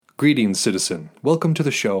Greetings, citizen. Welcome to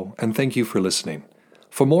the show, and thank you for listening.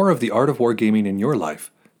 For more of the art of wargaming in your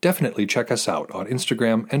life, definitely check us out on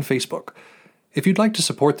Instagram and Facebook. If you'd like to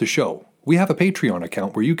support the show, we have a Patreon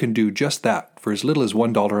account where you can do just that for as little as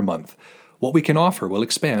 $1 a month. What we can offer will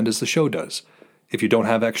expand as the show does. If you don't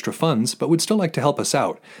have extra funds but would still like to help us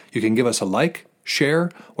out, you can give us a like,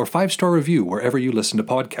 share, or 5-star review wherever you listen to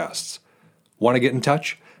podcasts. Want to get in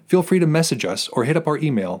touch? Feel free to message us or hit up our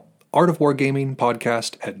email,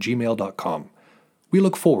 artofwargamingpodcast@gmail.com. We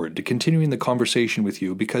look forward to continuing the conversation with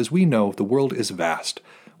you because we know the world is vast,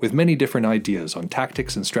 with many different ideas on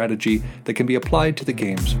tactics and strategy that can be applied to the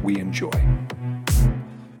games we enjoy.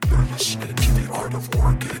 You're listening to the Art of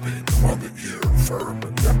Wargaming on the Ear Firm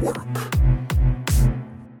Network.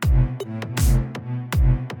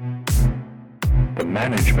 The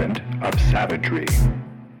Management of Savagery.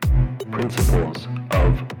 Principles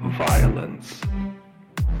of Violence.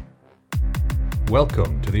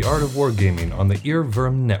 Welcome to the Art of Wargaming on the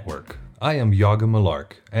Earworm Network. I am Yaga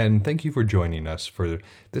Malark, and thank you for joining us for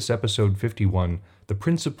this episode 51, The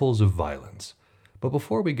Principles of Violence. But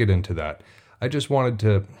before we get into that, I just wanted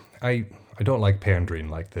to... I don't like pandering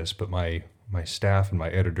like this, but my staff and my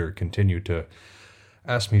editor continue to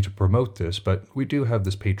ask me to promote this, but we do have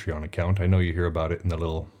this Patreon account. I know you hear about it in the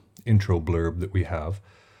little intro blurb that we have.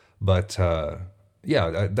 But that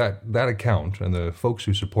account and the folks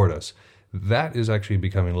who support us, that is actually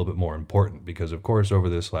becoming a little bit more important because, of course, over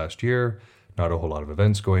this last year, not a whole lot of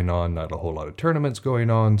events going on, not a whole lot of tournaments going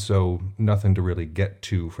on, so nothing to really get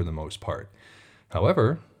to for the most part.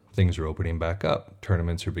 However, things are opening back up.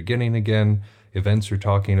 Tournaments are beginning again. Events are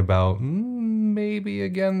talking about maybe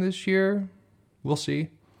again this year. We'll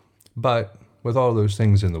see. But with all those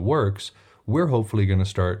things in the works, we're hopefully going to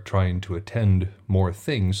start trying to attend more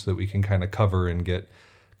things so that we can kind of cover and get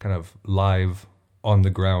kind of live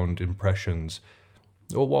on-the-ground impressions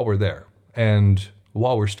while we're there. And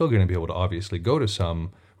while we're still going to be able to obviously go to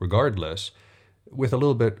some regardless, with a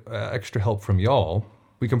little bit extra help from y'all,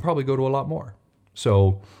 we can probably go to a lot more.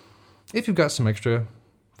 So if you've got some extra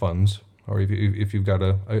funds, or if you've got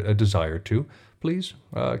a desire to, please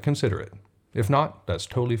consider it. If not, that's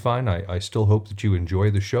totally fine. I still hope that you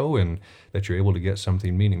enjoy the show and that you're able to get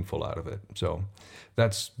something meaningful out of it. So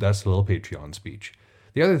that's a little Patreon speech.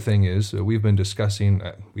 The other thing is we have been discussing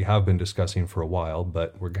for a while,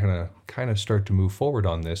 but we're going to kind of start to move forward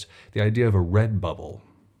on this, the idea of a Redbubble,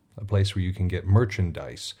 a place where you can get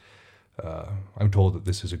merchandise. I'm told that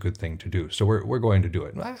this is a good thing to do, so we're going to do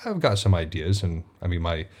it. I've got some ideas, and I mean,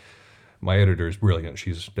 my editor is brilliant.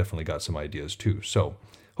 She's definitely got some ideas too. So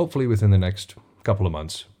hopefully within the next couple of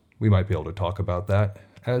months, we might be able to talk about that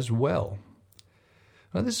as well.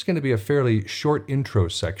 Now, this is going to be a fairly short intro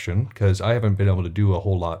section because I haven't been able to do a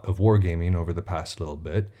whole lot of wargaming over the past little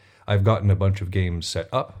bit. I've gotten a bunch of games set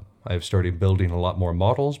up. I've started building a lot more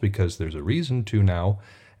models because there's a reason to now.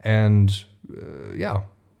 And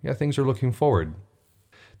things are looking forward.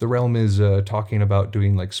 The Realm is talking about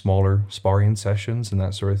doing like smaller sparring sessions and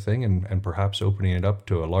that sort of thing, and perhaps opening it up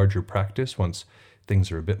to a larger practice once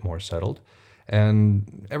things are a bit more settled.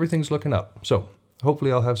 And everything's looking up. So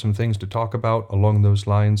hopefully I'll have some things to talk about along those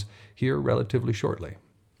lines here relatively shortly.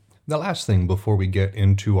 The last thing before we get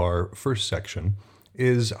into our first section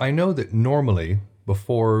is I know that normally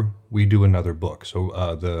before we do another book, so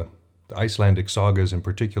the Icelandic sagas, in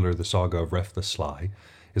particular the saga of Ref the Sly,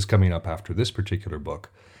 is coming up after this particular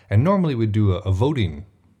book. And normally we do a voting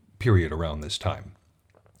period around this time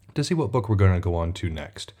to see what book we're going to go on to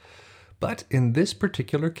next. But in this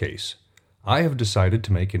particular case, I have decided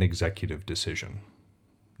to make an executive decision.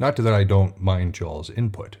 Not that I don't mind Joel's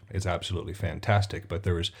input. It's absolutely fantastic, but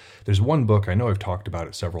there's one book, I know I've talked about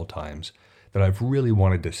it several times, that I've really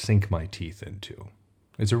wanted to sink my teeth into.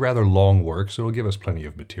 It's a rather long work, so it'll give us plenty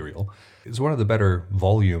of material. It's one of the better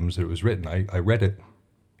volumes that was written. I read it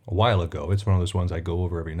a while ago. It's one of those ones I go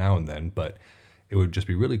over every now and then, but it would just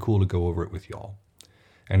be really cool to go over it with y'all.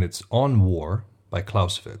 And it's On War by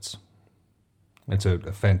Clausewitz. It's a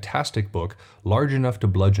fantastic book, large enough to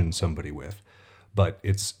bludgeon somebody with, but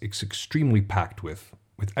it's extremely packed with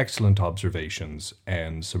excellent observations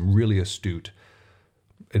and some really astute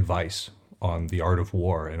advice on the art of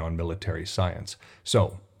war and on military science.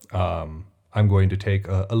 So I'm going to take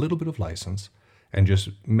a little bit of license and just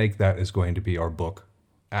make that as going to be our book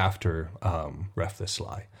after Ref the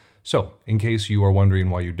Sly. So in case you are wondering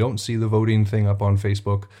why you don't see the voting thing up on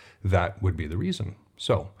Facebook, that would be the reason.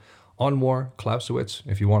 So On War, Clausewitz,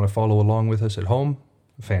 if you want to follow along with us at home,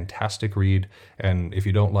 fantastic read, and if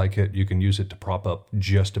you don't like it, you can use it to prop up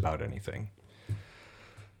just about anything.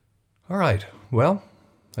 All right, well,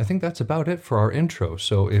 I think that's about it for our intro.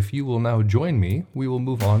 So if you will now join me, we will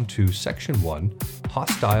move on to Section 1,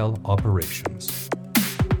 Hostile Operations.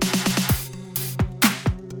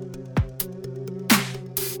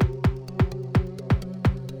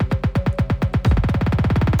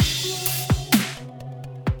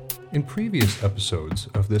 In previous episodes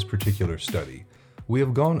of this particular study, we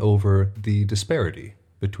have gone over the disparity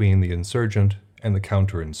between the insurgent and the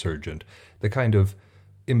counterinsurgent, the kind of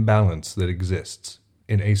imbalance that exists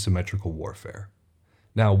in asymmetrical warfare.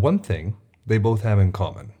 Now, one thing they both have in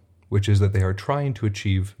common, which is that they are trying to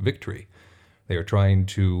achieve victory. They are trying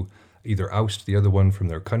to either oust the other one from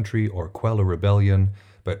their country or quell a rebellion,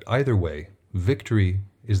 but either way, victory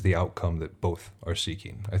is the outcome that both are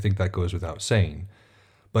seeking. I think that goes without saying.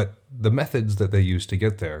 But the methods that they use to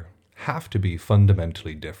get there have to be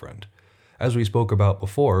fundamentally different. As we spoke about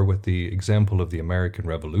before with the example of the American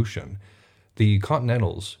Revolution, the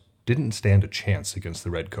Continentals didn't stand a chance against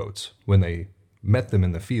the Redcoats when they met them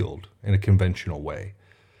in the field in a conventional way.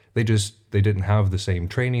 They didn't have the same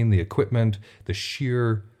training, the equipment, the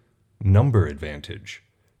sheer number advantage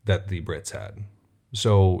that the Brits had.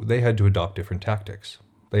 So they had to adopt different tactics.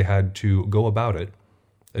 They had to go about it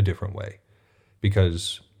a different way,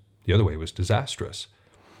 because the other way was disastrous.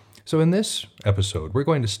 So in this episode, we're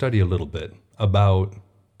going to study a little bit about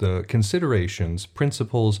the considerations,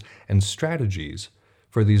 principles, and strategies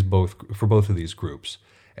for both of these groups,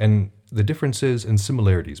 and the differences and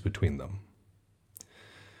similarities between them.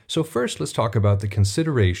 So first, let's talk about the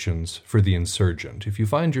considerations for the insurgent. If you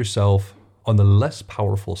find yourself on the less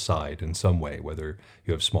powerful side in some way, whether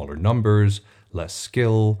you have smaller numbers, less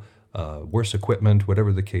skill, worse equipment,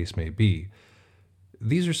 whatever the case may be,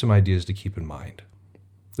 these are some ideas to keep in mind.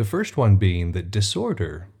 The first one being that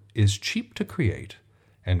disorder is cheap to create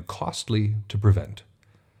and costly to prevent.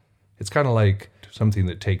 It's kind of like something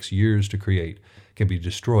that takes years to create can be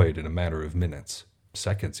destroyed in a matter of minutes,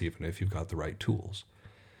 seconds even, if you've got the right tools.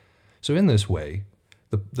 So in this way,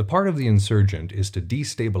 the part of the insurgent is to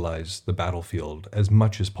destabilize the battlefield as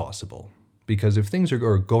much as possible. Because if things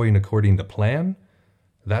are going according to plan,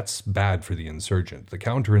 that's bad for the insurgent. The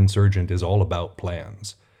counterinsurgent is all about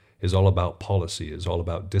plans, is all about policy, is all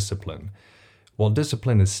about discipline. While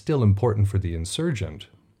discipline is still important for the insurgent,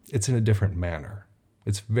 it's in a different manner.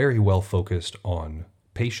 It's very well focused on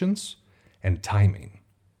patience and timing.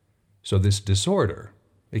 So this disorder,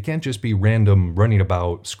 it can't just be random running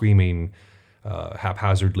about, screaming,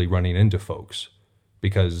 haphazardly running into folks,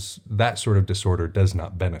 because that sort of disorder does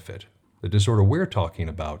not benefit. The disorder we're talking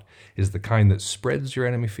about is the kind that spreads your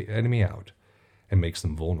enemy out and makes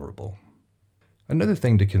them vulnerable. Another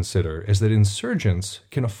thing to consider is that insurgents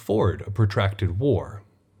can afford a protracted war.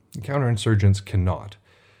 Counterinsurgents cannot.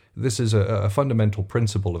 This is a fundamental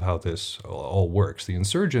principle of how this all works. The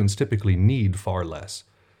insurgents typically need far less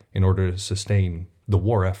in order to sustain the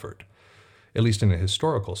war effort, at least in a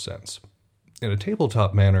historical sense. In a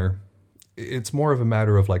tabletop manner, it's more of a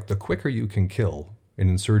matter of like the quicker you can kill an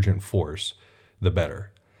insurgent force, the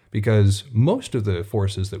better. Because most of the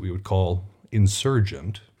forces that we would call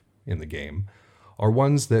insurgent in the game are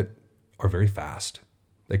ones that are very fast.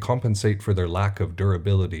 They compensate for their lack of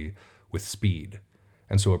durability with speed.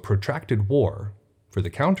 And so a protracted war for the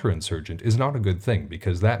counterinsurgent is not a good thing,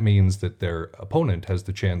 because that means that their opponent has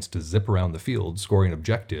the chance to zip around the field scoring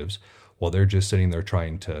objectives while they're just sitting there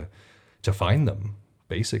trying to find them,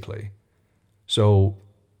 basically. So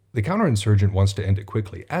the counterinsurgent wants to end it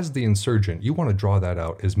quickly. As the insurgent, you want to draw that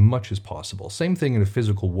out as much as possible. Same thing in a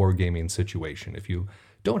physical wargaming situation. If you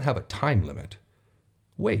don't have a time limit,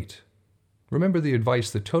 wait. Remember the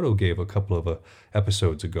advice that Toto gave a couple of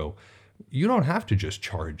episodes ago. You don't have to just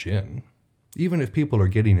charge in. Even if people are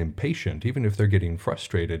getting impatient, even if they're getting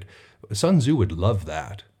frustrated, Sun Tzu would love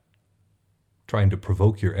that. Trying to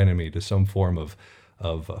provoke your enemy to some form of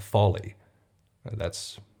folly.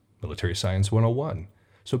 That's military science 101.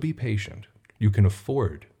 So be patient. You can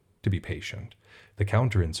afford to be patient. The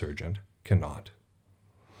counterinsurgent cannot.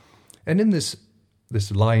 And in this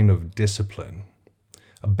line of discipline,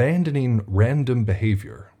 abandoning random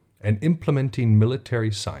behavior and implementing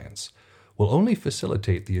military science will only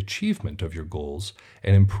facilitate the achievement of your goals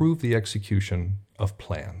and improve the execution of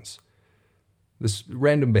plans. This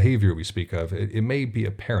random behavior we speak of, it may be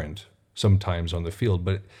apparent sometimes on the field,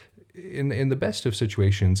 but in the best of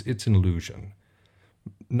situations, it's an illusion.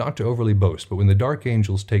 Not to overly boast, but when the Dark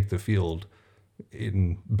Angels take the field,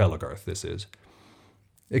 in Belegarth this is,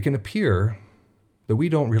 it can appear that we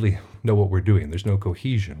don't really know what we're doing. There's no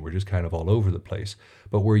cohesion. We're just kind of all over the place.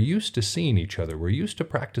 But we're used to seeing each other. We're used to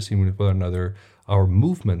practicing with one another. Our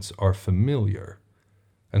movements are familiar.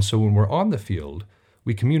 And so when we're on the field,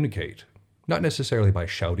 we communicate. Not necessarily by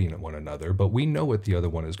shouting at one another, but we know what the other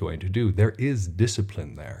one is going to do. There is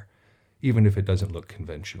discipline there, even if it doesn't look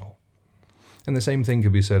conventional. And the same thing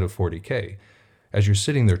could be said of 40K. As you're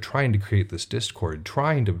sitting there trying to create this discord,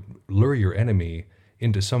 trying to lure your enemy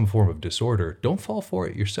into some form of disorder, don't fall for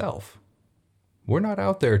it yourself. We're not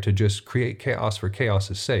out there to just create chaos for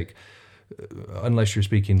chaos's sake, unless you're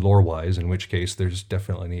speaking lore-wise, in which case there's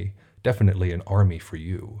definitely an army for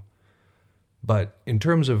you. But in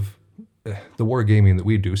terms of the wargaming that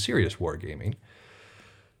we do, serious wargaming,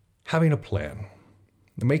 having a plan,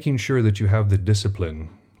 making sure that you have the discipline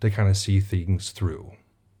to kind of see things through,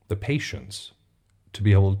 the patience to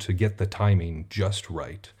be able to get the timing just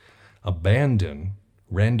right, abandon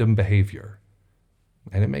random behavior,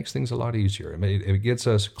 and it makes things a lot easier. It gets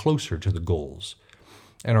us closer to the goals.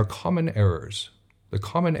 And our common errors, the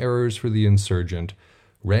common errors for the insurgent,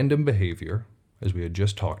 random behavior, as we had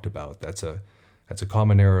just talked about, that's a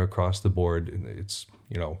common error across the board. It's,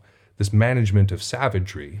 this management of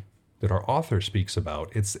savagery that our author speaks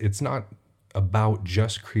about, it's not about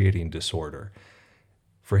just creating disorder.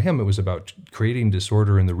 For him, it was about creating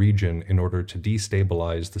disorder in the region in order to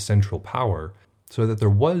destabilize the central power so that there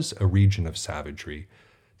was a region of savagery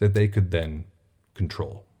that they could then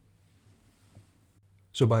control.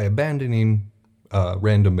 So by abandoning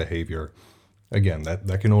random behavior, again,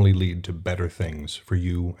 that can only lead to better things for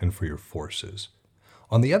you and for your forces.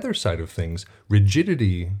 On the other side of things,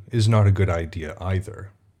 rigidity is not a good idea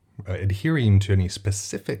either. Adhering to any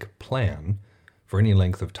specific plan for any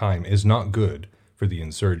length of time is not good for the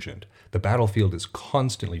insurgent. The battlefield is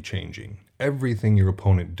constantly changing. Everything your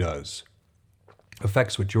opponent does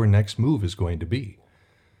affects what your next move is going to be.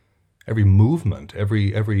 Every movement,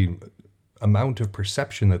 every amount of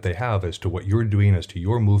perception that they have as to what you're doing, as to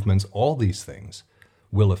your movements, all these things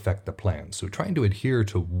will affect the plan. So trying to adhere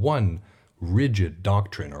to one rigid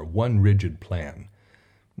doctrine or one rigid plan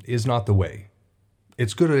is not the way.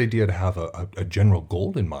 It's a good idea to have a general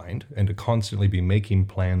goal in mind and to constantly be making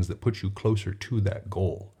plans that put you closer to that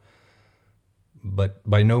goal. But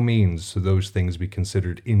by no means should those things be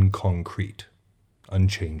considered inconcrete,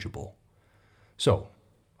 unchangeable. So,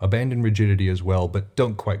 abandon rigidity as well, but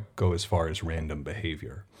don't quite go as far as random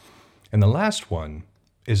behavior. And the last one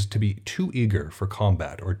is to be too eager for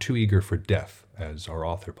combat or too eager for death, as our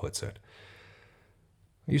author puts it.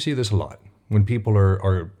 You see this a lot. When people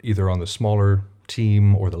are either on the smaller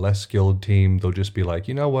team or the less skilled team, they'll just be like,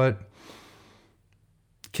 you know what?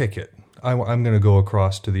 Kick it. I'm going to go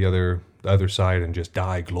across to the other side and just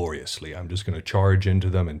die gloriously. I'm just going to charge into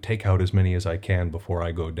them and take out as many as I can before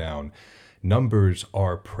I go down. Numbers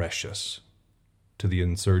are precious to the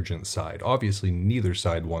insurgent side. Obviously, neither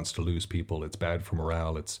side wants to lose people. It's bad for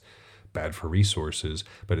morale. It's bad for resources,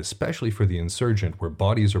 but especially for the insurgent where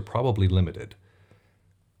bodies are probably limited.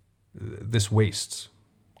 This wastes.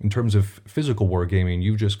 In terms of physical wargaming,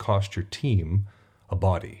 you've just cost your team a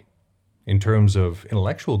body. In terms of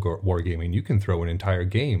intellectual wargaming, you can throw an entire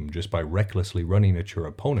game just by recklessly running at your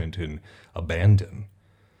opponent in abandon.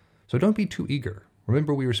 So don't be too eager.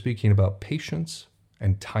 Remember, we were speaking about patience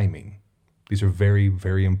and timing. These are very,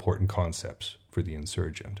 very important concepts for the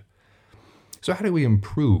insurgent. So how do we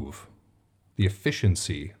improve the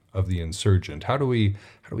efficiency of the insurgent? How do we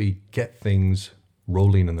get things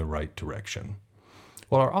rolling in the right direction?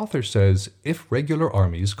 Well, our author says, if regular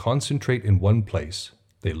armies concentrate in one place,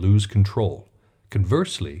 they lose control.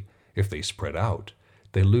 Conversely, if they spread out,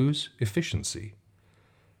 they lose efficiency.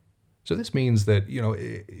 So this means that,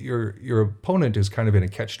 your opponent is kind of in a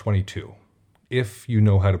catch-22 if you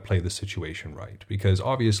know how to play the situation right. Because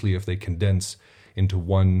obviously if they condense into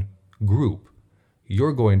one group,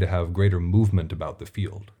 you're going to have greater movement about the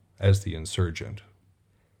field as the insurgent,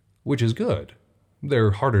 which is good.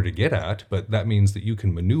 They're harder to get at, but that means that you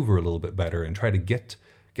can maneuver a little bit better and try to get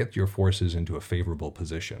your forces into a favorable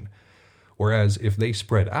position. Whereas if they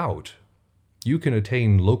spread out, you can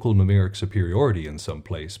attain local numeric superiority in some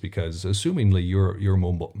place because, assumingly, you're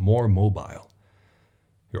more mobile.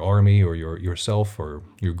 Your army or yourself or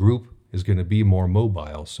your group is going to be more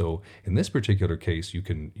mobile. So in this particular case, you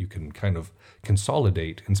can kind of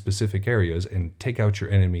consolidate in specific areas and take out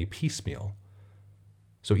your enemy piecemeal.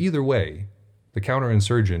 So either way, the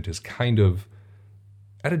counterinsurgent is kind of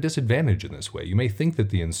at a disadvantage in this way. You may think that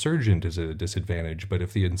the insurgent is at a disadvantage, but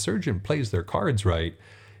if the insurgent plays their cards right,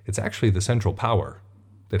 it's actually the central power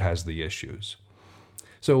that has the issues.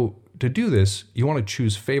 So to do this, you want to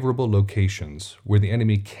choose favorable locations where the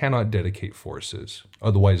enemy cannot dedicate forces,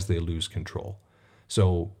 otherwise they lose control.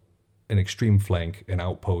 So an extreme flank, an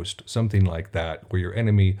outpost, something like that, where your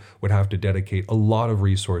enemy would have to dedicate a lot of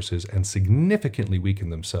resources and significantly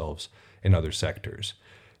weaken themselves in other sectors.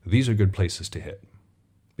 these are good places to hit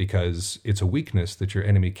because it's a weakness that your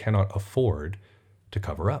enemy cannot afford to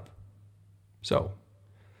cover up. So,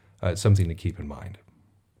 it's something to keep in mind.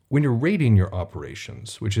 When you're rating your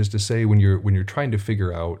operations, which is to say when you're trying to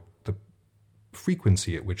figure out the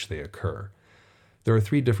frequency at which they occur, there are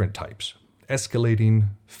 3 different types: escalating,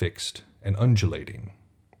 fixed, and undulating.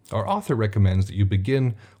 Our author recommends that you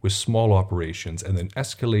begin with small operations and then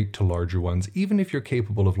escalate to larger ones, even if you're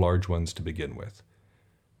capable of large ones to begin with.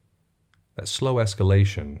 That slow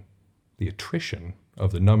escalation, the attrition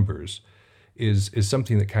of the numbers, is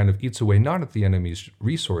something that kind of eats away not at the enemy's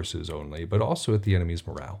resources only, but also at the enemy's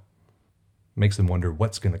morale. Makes them wonder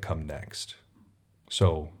what's going to come next.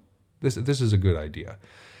 So this is a good idea.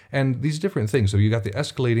 And these different things, so you got the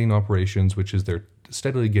escalating operations, which is they're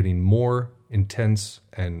steadily getting more intense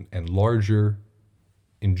and larger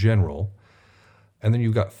in general. And then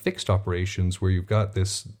you've got fixed operations where you've got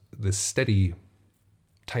this steady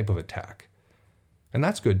type of attack. And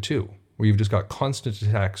that's good too, where you've just got constant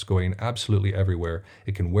attacks going absolutely everywhere.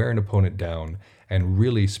 It can wear an opponent down and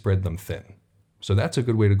really spread them thin. So that's a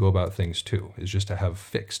good way to go about things too, is just to have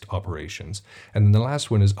fixed operations. And then the last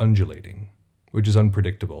one is undulating, which is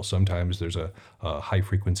unpredictable. Sometimes there's a high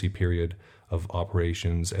frequency period of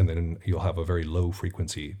operations, and then you'll have a very low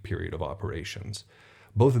frequency period of operations.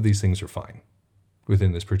 Both of these things are fine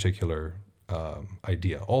within this particular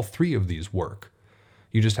idea. All 3 of these work.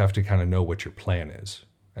 You just have to kind of know what your plan is.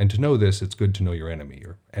 And to know this, it's good to know your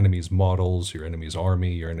enemy's models, your enemy's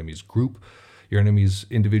army, your enemy's group, your enemy's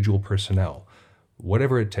individual personnel.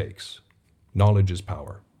 Whatever it takes, knowledge is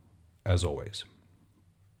power, as always.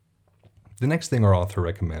 The next thing our author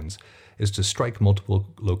recommends is to strike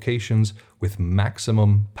multiple locations with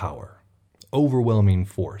maximum power. Overwhelming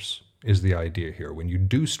force is the idea here. When you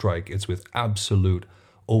do strike, it's with absolute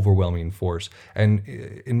overwhelming force. And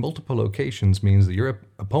in multiple locations means that your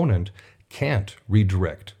opponent can't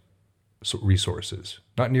redirect resources.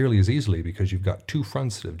 Not nearly as easily because you've got 2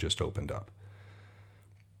 fronts that have just opened up.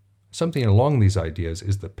 Something along these ideas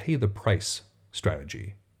is the pay the price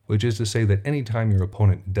strategy, which is to say that anytime your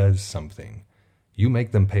opponent does something, you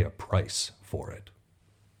make them pay a price for it.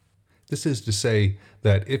 This is to say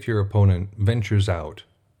that if your opponent ventures out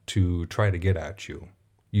to try to get at you,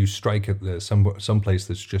 you strike at some place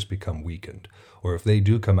that's just become weakened. Or if they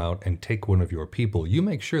do come out and take one of your people, you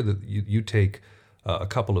make sure that you take a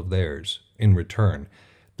couple of theirs in return.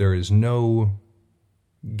 There is no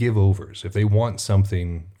give-overs. If they want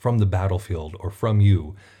something from the battlefield or from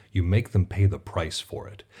you, you make them pay the price for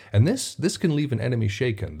it. And this can leave an enemy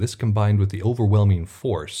shaken. This combined with the overwhelming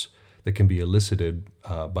force that can be elicited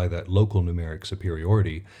by that local numeric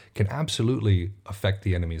superiority can absolutely affect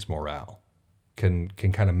the enemy's morale. Can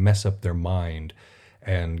kind of mess up their mind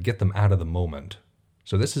and get them out of the moment.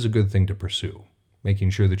 So this is a good thing to pursue, making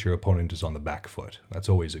sure that your opponent is on the back foot. That's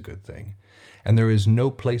always a good thing. And there is no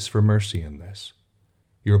place for mercy in this.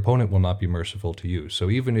 Your opponent will not be merciful to you. So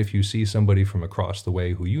even if you see somebody from across the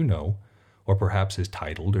way who you know, or perhaps is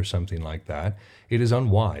titled or something like that, it is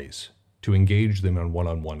unwise to engage them in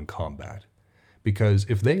one-on-one combat. Because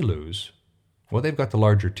if they lose, well, they've got the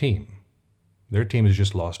larger team. Their team has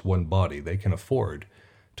just lost one body. They can afford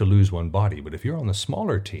to lose one body. But if you're on the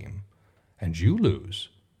smaller team and you lose,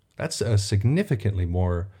 that's a significantly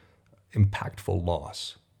more impactful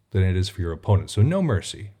loss than it is for your opponent. So no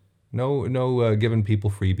mercy. No giving people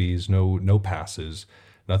freebies, no passes,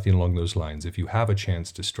 nothing along those lines. If you have a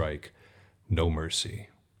chance to strike, no mercy.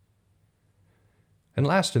 And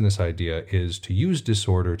last in this idea is to use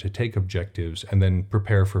disorder to take objectives and then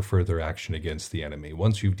prepare for further action against the enemy.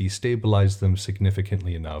 Once you've destabilized them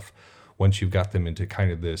significantly enough, once you've got them into kind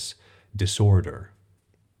of this disorder,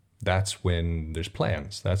 that's when there's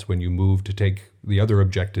plans. That's when you move to take the other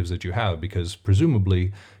objectives that you have, because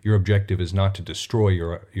presumably your objective is not to destroy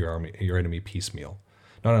your enemy piecemeal.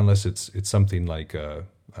 Not unless it's something like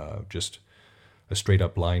just a straight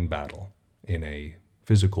up line battle in a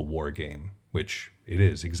physical war game, which it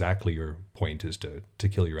is. Exactly your point is to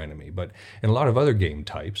kill your enemy. But in a lot of other game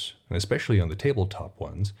types, and especially on the tabletop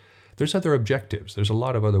ones, there's other objectives. There's a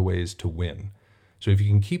lot of other ways to win. So if you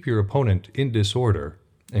can keep your opponent in disorder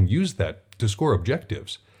and use that to score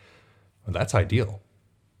objectives, well, that's ideal.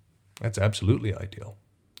 That's absolutely ideal.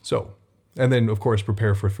 So, and then of course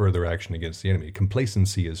prepare for further action against the enemy.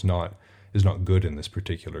 Complacency is not good in this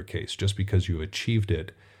particular case. Just because you achieved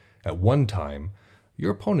it at one time,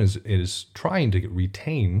 your opponent is trying to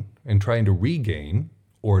retain and trying to regain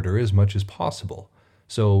order as much as possible.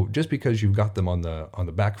 So just because you've got them on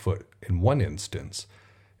the back foot in one instance,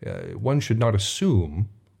 one should not assume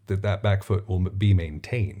that back foot will be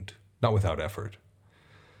maintained, not without effort.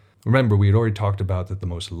 Remember, we had already talked about that the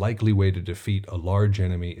most likely way to defeat a large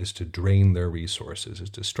enemy is to drain their resources, is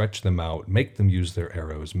to stretch them out, make them use their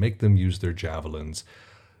arrows, make them use their javelins.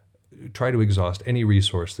 Try to exhaust any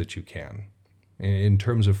resource that you can. In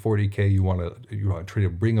terms of 40K, you want to try to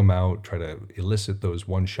bring them out, try to elicit those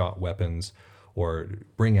one-shot weapons, or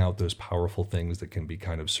bring out those powerful things that can be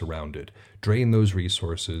kind of surrounded. Drain those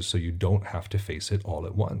resources so you don't have to face it all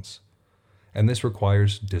at once. And this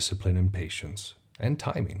requires discipline and patience, and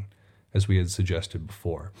timing, as we had suggested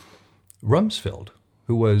before. Rumsfeld,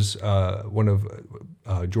 who was one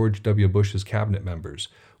of George W. Bush's cabinet members,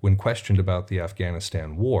 when questioned about the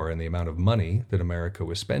Afghanistan war and the amount of money that America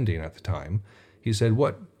was spending at the time, he said,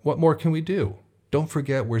 what more can we do? Don't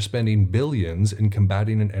forget we're spending billions in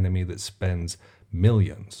combating an enemy that spends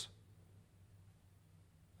millions.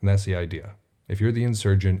 And that's the idea. If you're the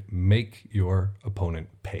insurgent, make your opponent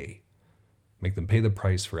pay. Make them pay the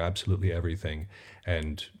price for absolutely everything,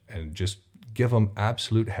 and just give them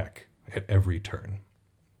absolute heck at every turn.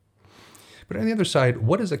 But on the other side,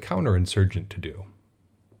 what is a counterinsurgent to do?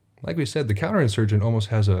 Like we said, the counterinsurgent almost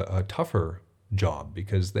has a tougher job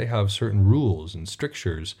because they have certain rules and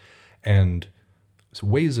strictures and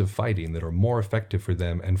ways of fighting that are more effective for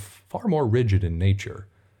them and far more rigid in nature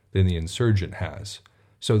than the insurgent has.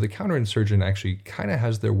 So the counterinsurgent actually kind of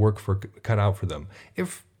has their work cut out for them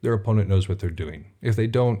if their opponent knows what they're doing. If they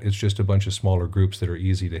don't, it's just a bunch of smaller groups that are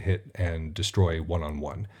easy to hit and destroy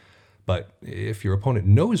one-on-one. But if your opponent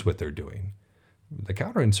knows what they're doing, the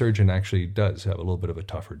counterinsurgent actually does have a little bit of a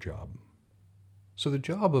tougher job. So the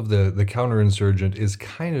job of the counterinsurgent is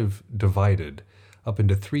kind of divided up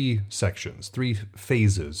into three sections, three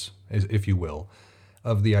phases, if you will,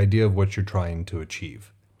 of the idea of what you're trying to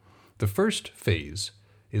achieve. The first phase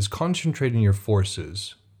is concentrating your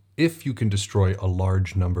forces if you can destroy a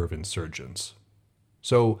large number of insurgents.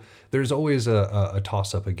 So there's always a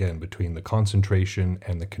toss-up again between the concentration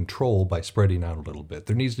and the control by spreading out a little bit.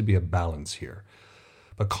 There needs to be a balance here.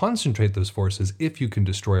 But concentrate those forces if you can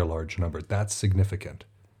destroy a large number. That's significant.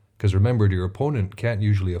 Because remember, your opponent can't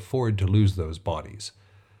usually afford to lose those bodies.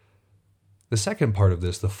 The second part of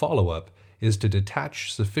this, the follow-up, is to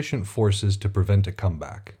detach sufficient forces to prevent a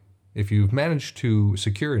comeback. If you've managed to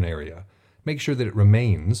secure an area, make sure that it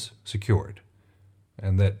remains secured.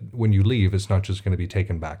 And that when you leave, it's not just going to be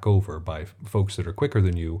taken back over by folks that are quicker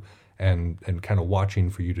than you and kind of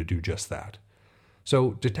watching for you to do just that.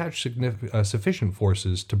 So detach sufficient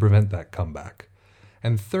forces to prevent that comeback.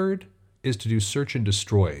 And third is to do search and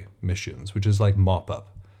destroy missions, which is like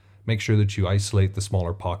mop-up. Make sure that you isolate the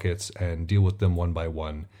smaller pockets and deal with them one by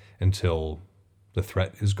one until the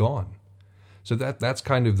threat is gone. So that's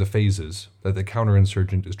kind of the phases that the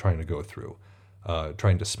counterinsurgent is trying to go through.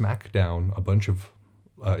 Trying to smack down a bunch of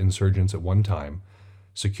insurgents at one time,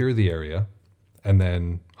 secure the area, and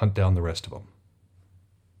then hunt down the rest of them.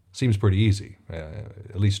 Seems pretty easy,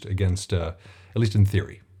 at least in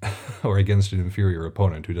theory, or against an inferior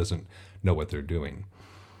opponent who doesn't know what they're doing.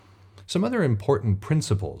 Some other important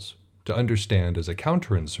principles to understand as a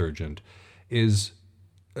counterinsurgent is,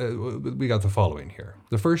 we got the following here.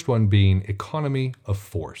 The first one being economy of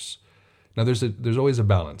force. Now there's always a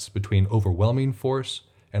balance between overwhelming force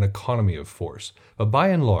and economy of force. But by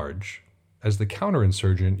and large, as the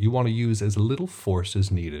counterinsurgent, you want to use as little force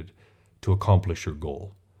as needed to accomplish your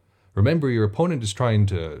goal. Remember, your opponent is trying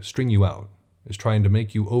to string you out, is trying to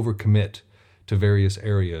make you overcommit to various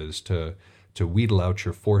areas, to wheedle out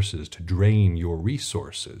your forces, to drain your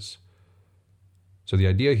resources. So the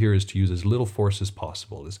idea here is to use as little force as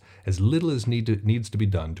possible, as little as needs to be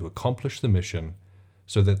done to accomplish the mission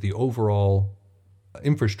so that the overall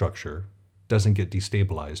infrastructure doesn't get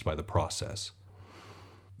destabilized by the process.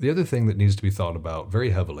 The other thing that needs to be thought about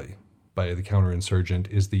very heavily by the counterinsurgent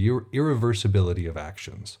is the irreversibility of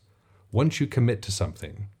actions. Once you commit to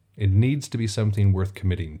something, it needs to be something worth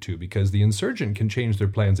committing to, because the insurgent can change their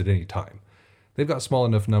plans at any time. They've got small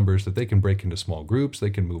enough numbers that they can break into small groups, they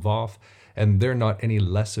can move off, and they're not any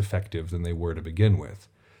less effective than they were to begin with.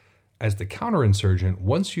 As the counterinsurgent,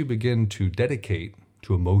 once you begin to dedicate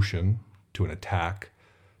to a motion, to an attack,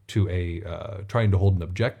 to trying to hold an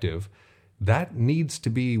objective, that needs to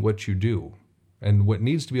be what you do. And what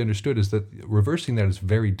needs to be understood is that reversing that is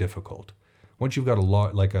very difficult. Once you've got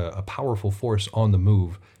a powerful force on the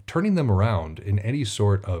move, turning them around in any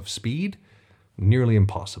sort of speed, nearly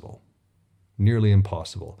impossible. Nearly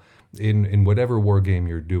impossible. In whatever war game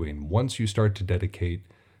you're doing, once you start to dedicate,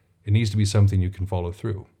 it needs to be something you can follow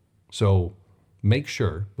through. So make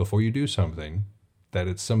sure, before you do something, that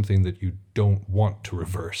it's something that you don't want to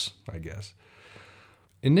reverse, I guess.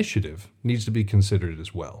 Initiative needs to be considered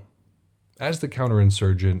as well. As the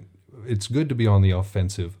counterinsurgent, it's good to be on the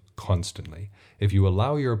offensive constantly. If you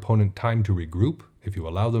allow your opponent time to regroup, if you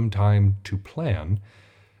allow them time to plan,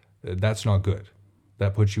 that's not good.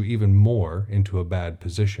 That puts you even more into a bad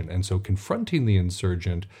position. And so confronting the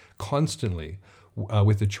insurgent constantly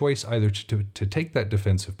with the choice either to take that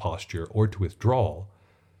defensive posture or to withdraw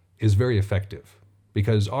is very effective.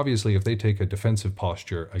 Because obviously if they take a defensive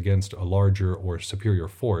posture against a larger or superior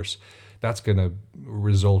force, that's going to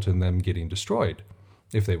result in them getting destroyed.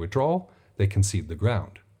 If they withdraw, they concede the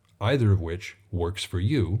ground, either of which works for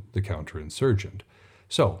you, the counterinsurgent.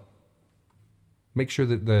 So make sure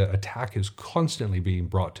that the attack is constantly being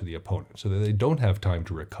brought to the opponent so that they don't have time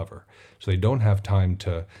to recover, so they don't have time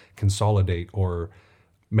to consolidate or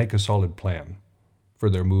make a solid plan for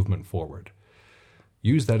their movement forward.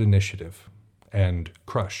 Use that initiative and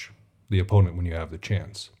crush the opponent when you have the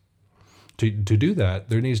chance. To do that,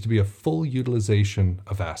 there needs to be a full utilization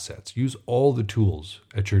of assets. Use all the tools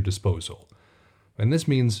at your disposal. And this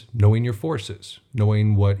means knowing your forces,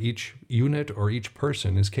 knowing what each unit or each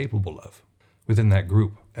person is capable of within that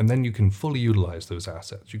group. And then you can fully utilize those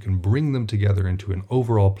assets. You can bring them together into an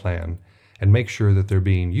overall plan and make sure that they're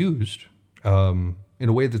being used in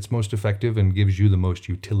a way that's most effective and gives you the most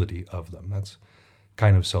utility of them. That's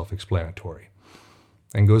kind of self-explanatory.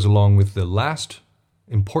 And goes along with the last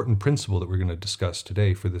important principle that we're going to discuss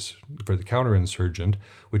today for the counterinsurgent,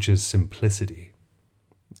 which is simplicity.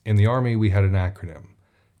 In the Army, we had an acronym,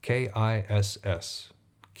 KISS.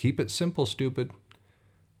 Keep it simple, stupid.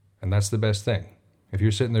 And that's the best thing. If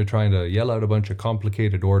you're sitting there trying to yell out a bunch of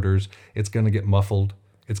complicated orders, it's going to get muffled,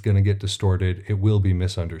 it's going to get distorted, it will be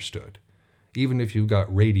misunderstood. Even if you've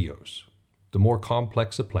got radios, the more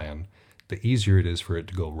complex a plan, the easier it is for it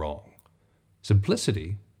to go wrong.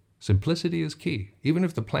 Simplicity is key. Even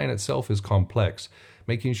if the plan itself is complex,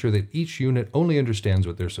 making sure that each unit only understands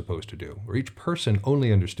what they're supposed to do, or each person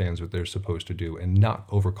only understands what they're supposed to do and not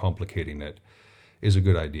overcomplicating it is a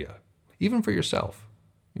good idea. Even for yourself.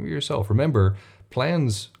 Remember,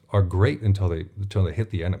 plans are great until they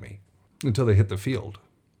hit the enemy, until they hit the field.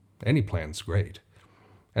 Any plan's great.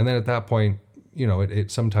 And then at that point,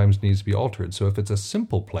 it sometimes needs to be altered. So if it's a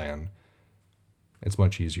simple plan, it's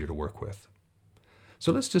much easier to work with.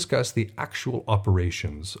 So let's discuss the actual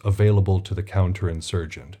operations available to the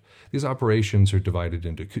counterinsurgent. These operations are divided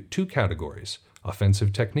into two categories,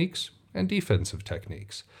 offensive techniques and defensive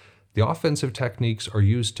techniques. The offensive techniques are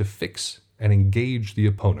used to fix and engage the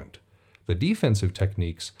opponent. The defensive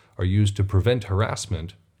techniques are used to prevent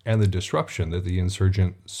harassment and the disruption that the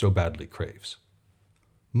insurgent so badly craves.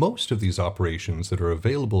 Most of these operations that are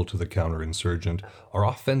available to the counterinsurgent are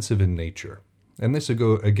offensive in nature. And this,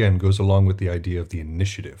 again, goes along with the idea of the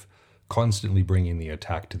initiative, constantly bringing the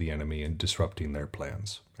attack to the enemy and disrupting their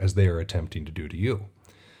plans, as they are attempting to do to you.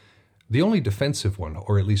 The only defensive one,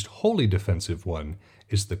 or at least wholly defensive one,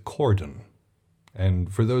 is the cordon.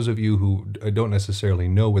 And for those of you who don't necessarily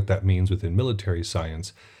know what that means within military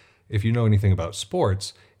science, if you know anything about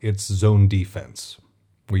sports, it's zone defense,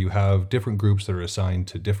 where you have different groups that are assigned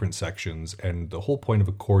to different sections, and the whole point of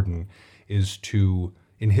a cordon is to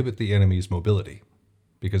inhibit the enemy's mobility.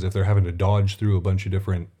 Because if they're having to dodge through a bunch of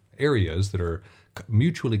different areas that are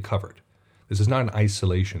mutually covered, this is not an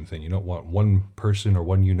isolation thing. You don't want one person or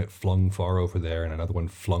one unit flung far over there and another one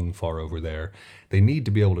flung far over there. They need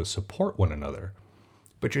to be able to support one another.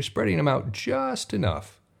 But you're spreading them out just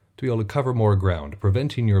enough to be able to cover more ground,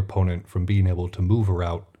 preventing your opponent from being able to move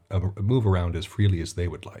around as freely as they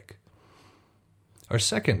would like. Our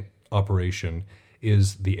second operation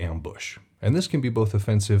is the ambush. And this can be both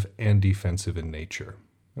offensive and defensive in nature.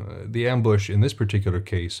 The ambush in this particular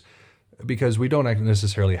case, because we don't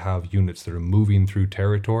necessarily have units that are moving through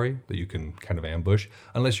territory that you can kind of ambush,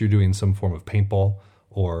 unless you're doing some form of paintball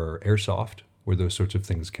or airsoft, where those sorts of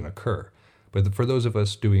things can occur. But for those of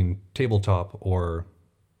us doing tabletop or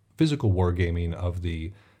physical wargaming of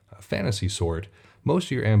the fantasy sort, most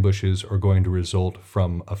of your ambushes are going to result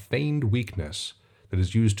from a feigned weakness that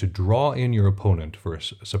is used to draw in your opponent for a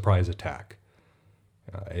surprise attack,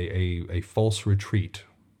 a false retreat,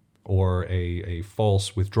 or a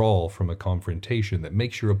false withdrawal from a confrontation that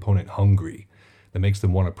makes your opponent hungry, that makes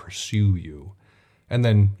them want to pursue you, and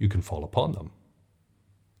then you can fall upon them.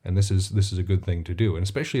 And this is a good thing to do, and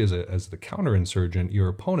especially as the counterinsurgent, your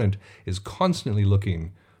opponent is constantly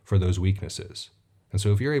looking for those weaknesses. And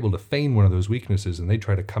so if you're able to feign one of those weaknesses and they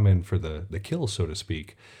try to come in for the kill, so to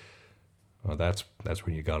speak, well, that's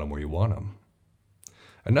when you got them where you want them.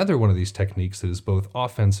 Another one of these techniques that is both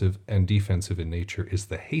offensive and defensive in nature is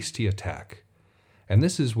the hasty attack. And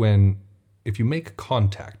this is when, if you make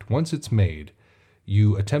contact, once it's made,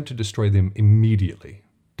 you attempt to destroy them immediately,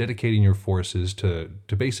 dedicating your forces to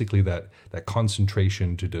basically that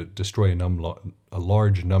concentration to destroy a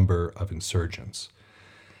large number of insurgents.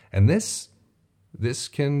 And this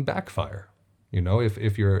can backfire. You know,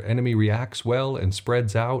 if your enemy reacts well and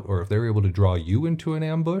spreads out, or if they're able to draw you into an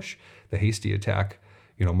ambush, the hasty attack,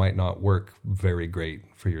 might not work very great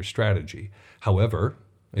for your strategy. However,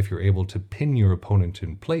 if you're able to pin your opponent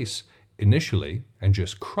in place initially and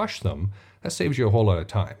just crush them, that saves you a whole lot of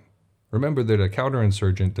time. Remember that a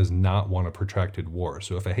counterinsurgent does not want a protracted war,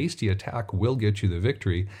 so if a hasty attack will get you the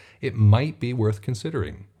victory, it might be worth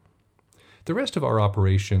considering. The rest of our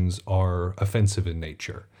operations are offensive in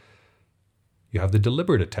nature. You have the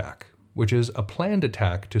deliberate attack, which is a planned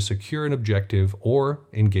attack to secure an objective or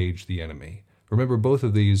engage the enemy. Remember, both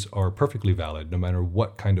of these are perfectly valid no matter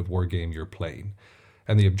what kind of war game you're playing.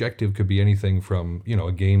 And the objective could be anything from,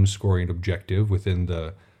 a game scoring objective within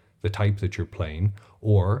the type that you're playing,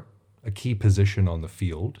 or a key position on the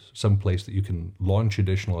field, some place that you can launch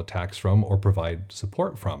additional attacks from or provide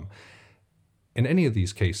support from. In any of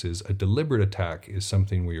these cases, a deliberate attack is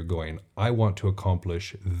something where you're going, I want to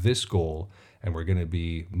accomplish this goal, and we're going to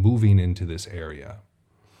be moving into this area.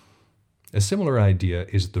 A similar idea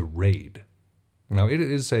is the raid. Now, it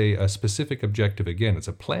is a specific objective. Again, it's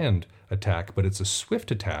a planned attack, but it's a swift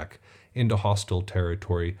attack into hostile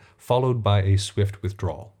territory, followed by a swift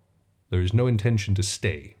withdrawal. There is no intention to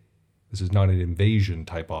stay. This is not an invasion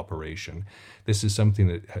type operation. This is something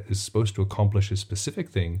that is supposed to accomplish a specific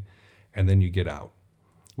thing, and then you get out.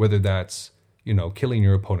 Whether that's, killing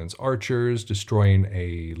your opponent's archers, destroying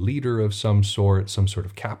a leader of some sort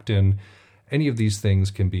of captain, any of these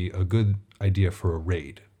things can be a good idea for a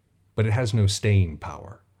raid. But it has no staying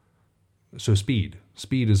power. So speed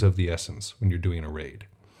is of the essence when you're doing a raid.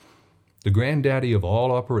 The granddaddy of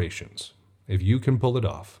all operations, if you can pull it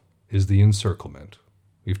off, is the encirclement.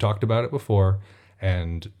 We've talked about it before,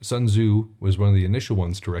 and Sun Tzu was one of the initial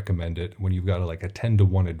ones to recommend it when you've got a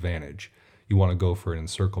 10-to-1 advantage. You want to go for an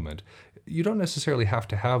encirclement. You don't necessarily have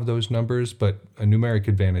to have those numbers, but a numeric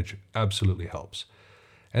advantage absolutely helps.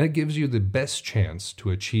 And it gives you the best chance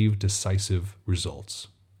to achieve decisive results.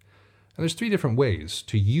 And there's 3 different ways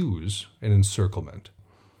to use an encirclement.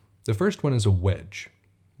 The first one is a wedge,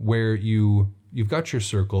 where you've got your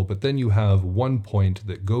circle, but then you have one point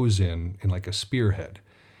that goes in like a spearhead.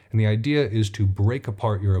 And the idea is to break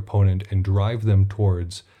apart your opponent and drive them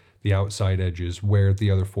towards the outside edges where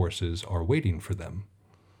the other forces are waiting for them.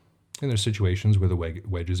 And there's situations where the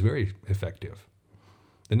wedge is very effective.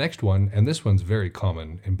 The next one, and this one's very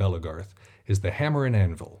common in Belegarth, is the hammer and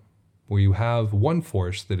anvil, where you have one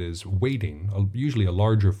force that is waiting, usually a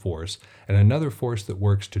larger force, and another force that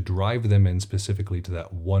works to drive them in specifically to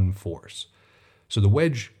that one force. So the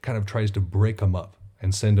wedge kind of tries to break them up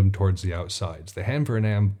and send them towards the outsides. The hammer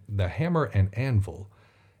and anvil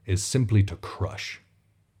is simply to crush,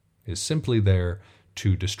 is simply there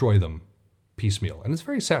to destroy them piecemeal. And it's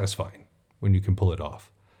very satisfying when you can pull it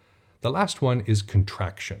off. The last one is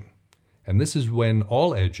contraction. And this is when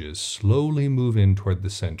all edges slowly move in toward the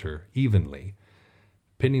center evenly,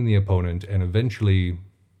 pinning the opponent and eventually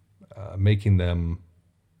making them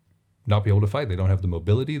not be able to fight. They don't have the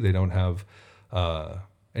mobility. They don't have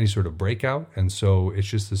any sort of breakout. And so it's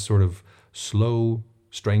just this sort of slow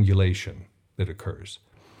strangulation that occurs.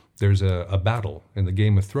 There's a battle in the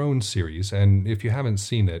Game of Thrones series, and if you haven't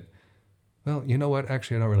seen it, well, you know what?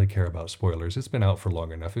 Actually, I don't really care about spoilers. It's been out for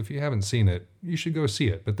long enough. If you haven't seen it, you should go see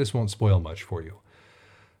it, but this won't spoil much for you.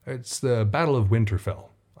 It's the Battle of Winterfell,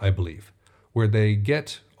 I believe, where they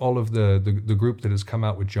get all of the group that has come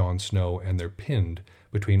out with Jon Snow, and they're pinned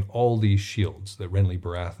between all these shields that Renly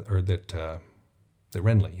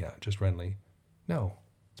Renly. No,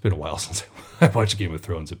 it's been a while since I watched Game of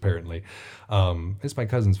Thrones, apparently. It's my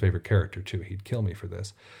cousin's favorite character, too. He'd kill me for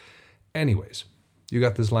this. Anyways, you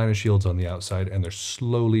got this line of shields on the outside, and they're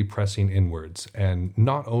slowly pressing inwards. And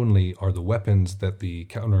not only are the weapons that the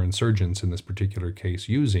counterinsurgents in this particular case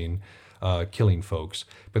using killing folks,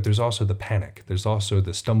 but there's also the panic. There's also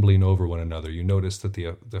the stumbling over one another. You notice that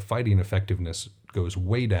the fighting effectiveness goes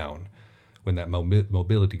way down when that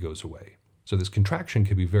mobility goes away. So this contraction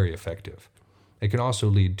can be very effective. It can also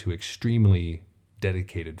lead to extremely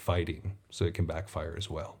dedicated fighting, so it can backfire as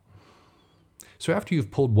well. So after you've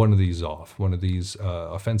pulled one of these off, one of these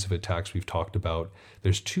offensive attacks we've talked about,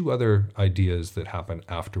 there's 2 other ideas that happen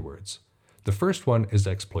afterwards. The first one is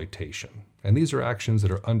exploitation. And these are actions that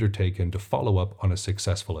are undertaken to follow up on a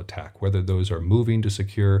successful attack, whether those are moving to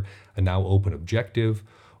secure a now open objective,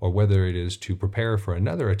 or whether it is to prepare for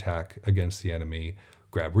another attack against the enemy,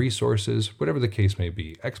 grab resources, whatever the case may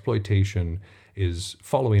be. Exploitation is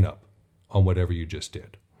following up on whatever you just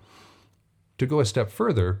did. To go a step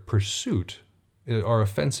further, pursuit are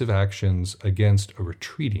offensive actions against a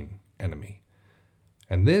retreating enemy.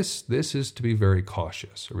 And this is to be very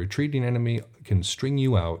cautious. A retreating enemy can string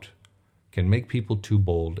you out, can make people too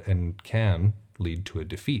bold, and can lead to a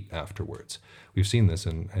defeat afterwards. We've seen this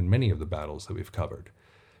in many of the battles that we've covered.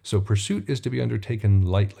 So pursuit is to be undertaken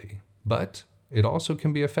lightly, but it also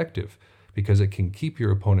can be effective because it can keep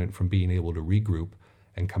your opponent from being able to regroup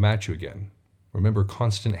and come at you again. Remember,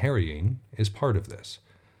 constant harrying is part of this.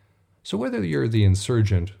 So whether you're the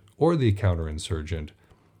insurgent or the counterinsurgent,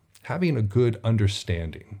 having a good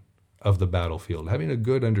understanding of the battlefield, having a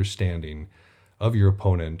good understanding of your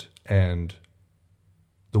opponent, and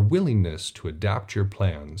the willingness to adapt your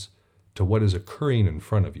plans to what is occurring in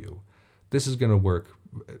front of you, this is going to work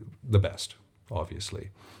the best,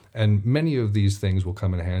 obviously. And many of these things will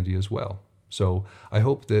come in handy as well. So I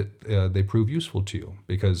hope that they prove useful to you,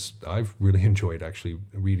 because I've really enjoyed actually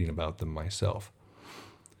reading about them myself.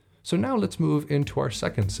 So now let's move into our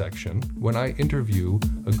second section, when I interview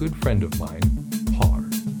a good friend of mine, Par.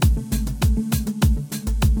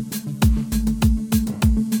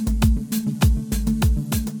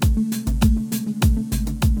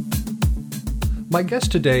 My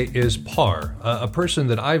guest today is Par, a person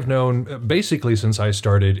that I've known basically since I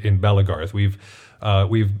started in Belegarth. We've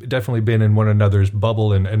definitely been in one another's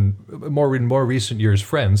bubble and more in more recent years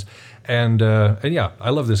friends. And yeah, I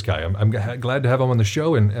love this guy. I'm glad to have him on the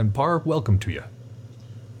show. And Par, welcome to you.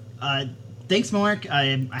 Thanks, Mark.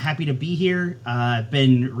 I'm happy to be here. I've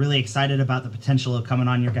been really excited about the potential of coming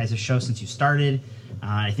on your guys' show since you started.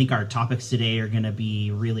 I think our topics today are going to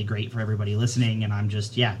be really great for everybody listening. And I'm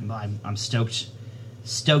just, I'm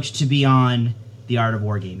stoked to be on The Art of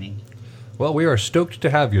Wargaming. Well, we are stoked to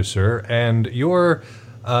have you, sir. And your,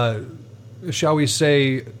 shall we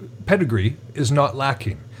say, pedigree is not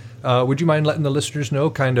lacking. Would you mind letting the listeners know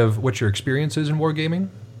kind of what your experience is in wargaming?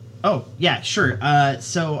 Oh, yeah, sure.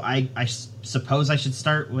 So I suppose I should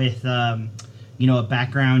start with, a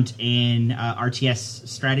background in RTS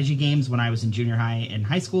strategy games when I was in junior high and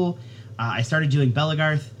high school. I started doing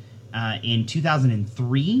Belegarth in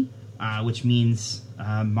 2003, which means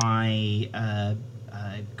my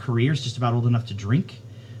career's just about old enough to drink.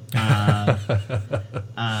 I've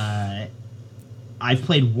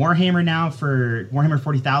played Warhammer now for Warhammer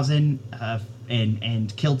 40,000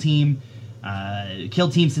 and Kill Team. Kill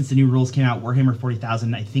Team since the new rules came out, Warhammer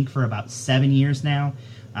 40,000, I think for about 7 years now.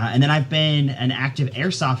 And then I've been an active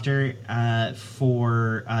airsofter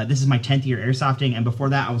for, this is my 10th year airsofting, and before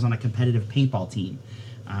that I was on a competitive paintball team.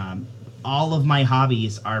 All of my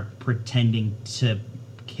hobbies are pretending to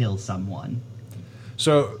kill someone.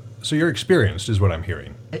 So you're experienced is what I'm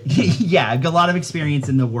hearing. Yeah, I've got a lot of experience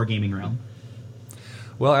in the wargaming realm.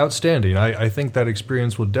 Well, outstanding. I think that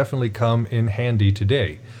experience will definitely come in handy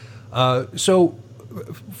today. So,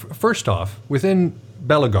 first off, within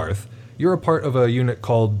Belegarth, you're a part of a unit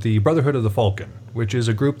called the Brotherhood of the Falcon, which is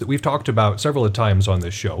a group that we've talked about several times on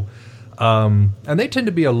this show. And they tend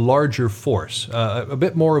to be a larger force, a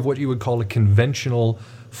bit more of what you would call a conventional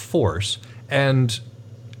force. And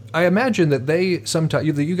I imagine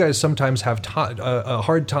that you guys sometimes have a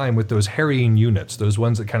hard time with those harrying units, those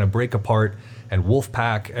ones that kind of break apart and wolf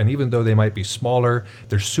pack, and even though they might be smaller,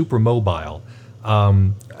 they're super mobile.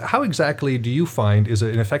 How exactly do you find is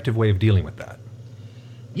an effective way of dealing with that?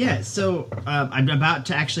 Yeah, so I'm about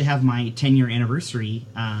to actually have my 10-year anniversary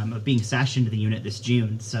of being sashed into the unit this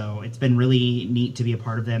June, so it's been really neat to be a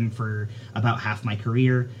part of them for about half my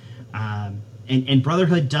career. And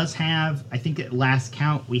Brotherhood does have, I think at last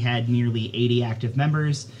count, we had nearly 80 active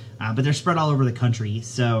members, but they're spread all over the country.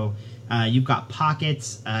 So you've got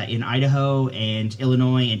pockets in Idaho and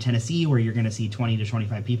Illinois and Tennessee where you're going to see 20 to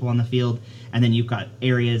 25 people on the field. And then you've got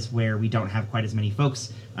areas where we don't have quite as many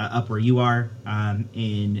folks, up where you are,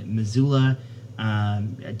 in Missoula.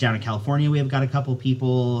 Down in California, we have got a couple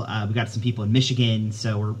people. We've got some people in Michigan,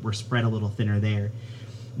 so we're spread a little thinner there.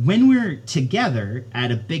 When we're together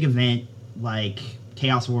at a big event like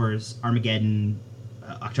Chaos Wars, Armageddon,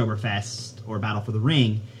 Oktoberfest, or Battle for the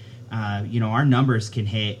Ring, our numbers can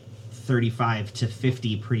hit 35 to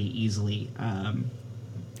 50 pretty easily.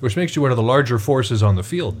 Which makes you one of the larger forces on the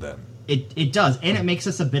field, then. It does, and it makes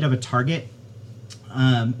us a bit of a target.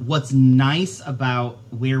 What's nice about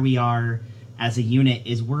where we are as a unit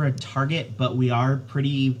is we're a target, but we are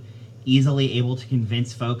pretty easily able to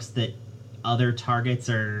convince folks that other targets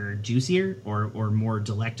are juicier or more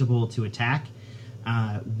delectable to attack.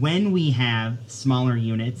 When we have smaller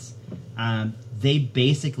units, they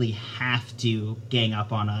basically have to gang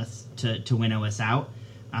up on us to winnow us out.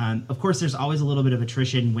 Of course, there's always a little bit of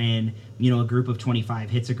attrition when, you know, a group of 25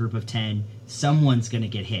 hits a group of 10. Someone's going to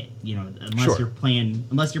get hit, you know, unless you're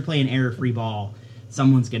playing error-free ball,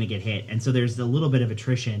 someone's going to get hit. And so there's a little bit of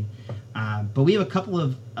attrition. But we have a couple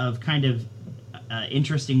of kind of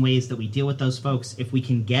interesting ways that we deal with those folks. If we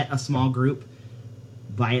can get a small group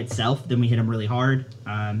by itself, then we hit them really hard.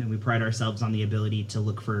 And we pride ourselves on the ability to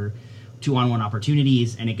look for 2-on-1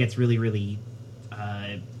 opportunities, and it gets really, really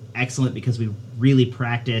excellent because we really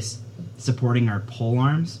practice supporting our pole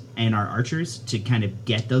arms and our archers to kind of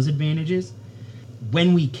get those advantages.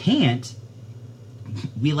 When we can't,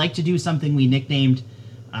 we like to do something we nicknamed,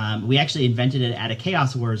 we actually invented it at a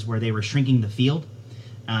Chaos Wars where they were shrinking the field,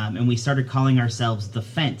 and we started calling ourselves the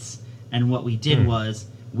fence. And what we did was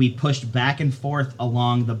we pushed back and forth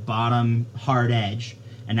along the bottom hard edge,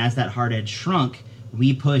 and as that hard edge shrunk,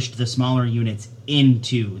 we pushed the smaller units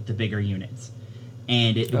into the bigger units.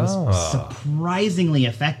 And it was surprisingly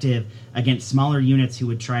effective against smaller units who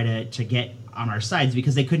would try to get on our sides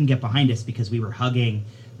because they couldn't get behind us because we were hugging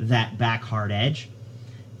that back hard edge.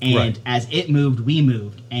 And as it moved, we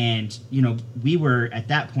moved. And, you know, we were, at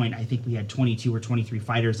that point, I think we had 22 or 23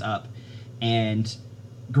 fighters up. And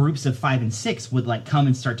groups of 5 and 6 would, like, come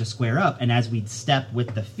and start to square up. And as we'd step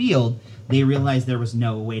with the field, they realized there was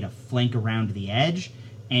no way to flank around the edge.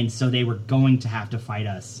 And so they were going to have to fight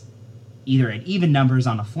us either at even numbers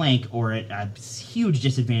on a flank or at a huge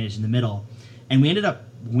disadvantage in the middle. And we ended up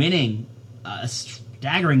winning a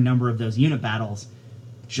staggering number of those unit battles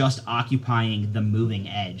just occupying the moving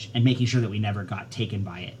edge and making sure that we never got taken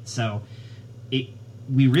by it. So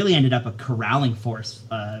we really ended up a corralling force,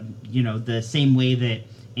 you know, the same way that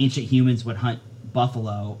ancient humans would hunt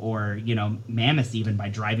buffalo or, you know, mammoths even by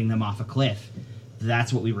driving them off a cliff.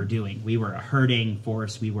 That's what we were doing. We were a herding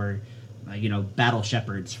force. We were you know, battle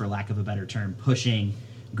shepherds, for lack of a better term, pushing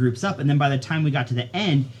groups up. And then by the time we got to the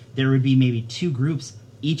end, there would be maybe 2 groups,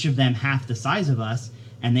 each of them half the size of us,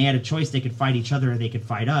 and they had a choice. They could fight each other or they could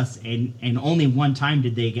fight us. And only one time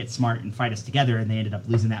did they get smart and fight us together, and they ended up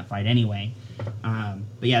losing that fight anyway.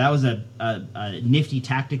 But yeah, that was a nifty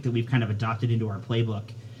tactic that we've kind of adopted into our playbook.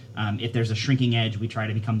 If there's a shrinking edge, we try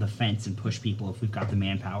to become the fence and push people if we've got the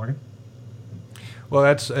manpower. Well,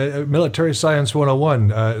 that's Military Science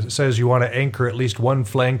 101 says you want to anchor at least one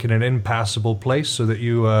flank in an impassable place so that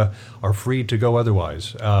you are free to go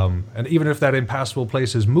otherwise. And even if that impassable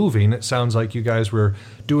place is moving, it sounds like you guys were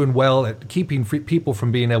doing well at keeping people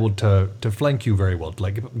from being able to flank you very well, to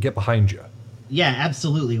like get behind you. Yeah,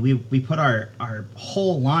 absolutely. We put our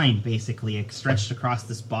whole line basically stretched across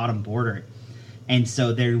this bottom border. And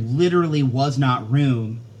so there literally was not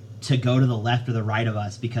room to go to the left or the right of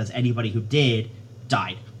us because anybody who did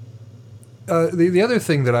died. The other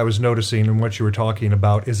thing that I was noticing in what you were talking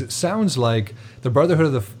about is it sounds like the Brotherhood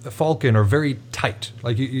of the Falcon are very tight.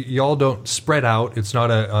 Like y'all don't spread out. It's not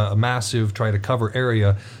a massive try to cover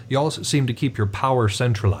area. You all seem to keep your power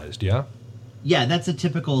centralized, yeah? Yeah, that's a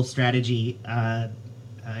typical strategy.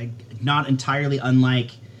 Not entirely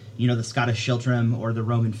unlike, you know, the Scottish Schiltrum or the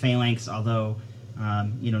Roman Phalanx, although,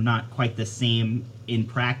 you know, not quite the same in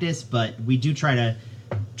practice. But we do try to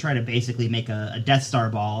basically make a Death Star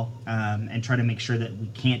ball and try to make sure that we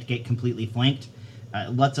can't get completely flanked.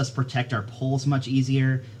 It lets us protect our poles much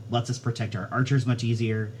easier, lets us protect our archers much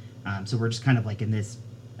easier. So we're just kind of like in this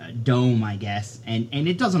dome, I guess. And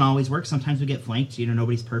it doesn't always work. Sometimes we get flanked. You know,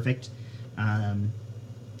 nobody's perfect.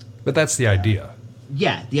 But that's the idea.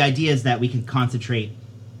 Yeah, the idea is that we can concentrate.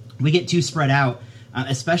 We get too spread out,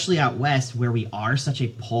 especially out west where we are such a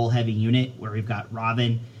pole-heavy unit, where we've got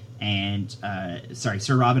Robin and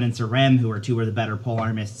Sir Robin and Sir Rem, who are 2 of the better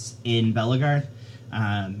polearmists in Belegarth.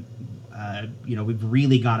 You know, we've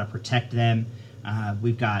really got to protect them.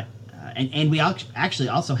 We've got, and we actually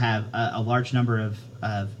also have a large number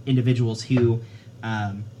of individuals who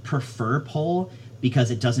prefer pole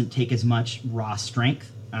because it doesn't take as much raw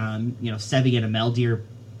strength. You know, Sevi and Ameldir,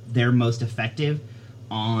 they're most effective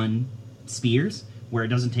on spears, where it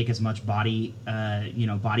doesn't take as much body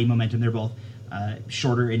momentum. They're both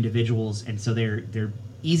shorter individuals, and so they're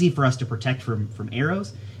easy for us to protect from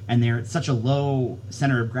arrows, and they're at such a low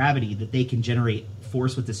center of gravity that they can generate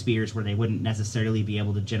force with the spears where they wouldn't necessarily be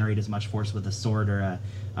able to generate as much force with a sword or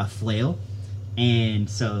a flail. And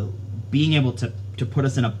so being able to put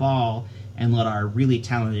us in a ball and let our really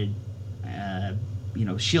talented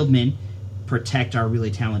shieldmen protect our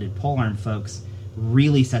really talented polearm folks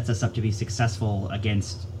really sets us up to be successful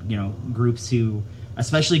against, you know, groups who,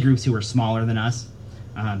 especially groups who are smaller than us,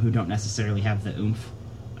 who don't necessarily have the oomph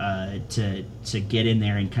to get in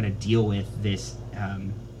there and kind of deal with this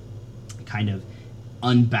kind of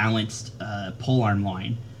unbalanced polearm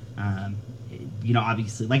line.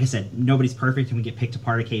 obviously, like I said, nobody's perfect and we get picked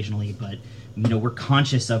apart occasionally, but, we're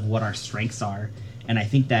conscious of what our strengths are. And I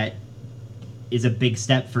think that is a big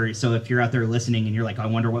step so if you're out there listening and you're like, I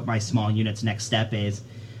wonder what my small unit's next step is,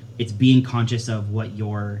 it's being conscious of what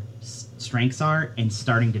your strengths are and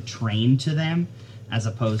starting to train to them, as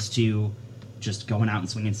opposed to just going out and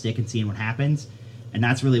swinging stick and seeing what happens. And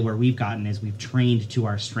that's really where we've gotten, is we've trained to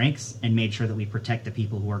our strengths and made sure that we protect the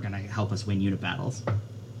people who are going to help us win unit battles.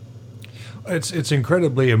 It's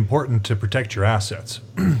incredibly important to protect your assets.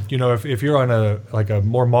 If you're on a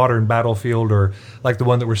more modern battlefield, or like the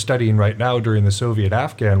one that we're studying right now during the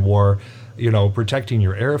Soviet-Afghan war, protecting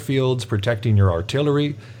your airfields, protecting your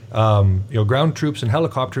artillery, ground troops and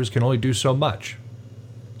helicopters can only do so much.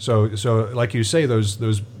 So like you say,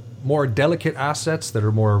 those more delicate assets that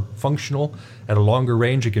are more functional at a longer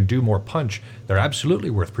range and can do more punch, they're absolutely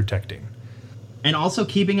worth protecting. And also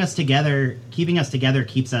keeping us together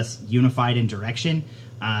keeps us unified in direction.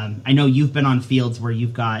 I know you've been on fields where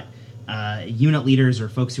you've got unit leaders or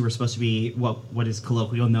folks who are supposed to be what is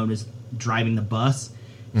colloquially known as driving the bus,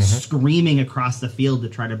 screaming across the field to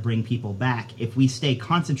try to bring people back. If we stay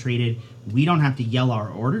concentrated, we don't have to yell our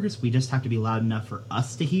orders. We just have to be loud enough for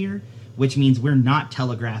us to hear, which means we're not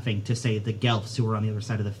telegraphing to, say, the Gelfs who are on the other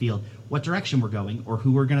side of the field what direction we're going or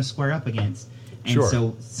who we're going to square up against. And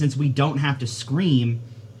so since we don't have to scream,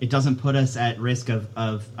 it doesn't put us at risk of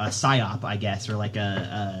a psyop, I guess, or like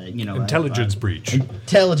intelligence breach.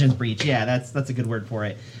 Intelligence breach, yeah, that's a good word for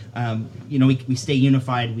it. We stay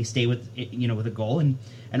unified, we stay with with a goal,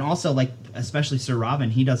 and also, like, especially Sir Robin,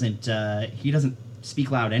 he doesn't speak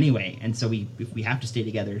loud anyway, and so we have to stay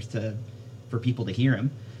together for people to hear him.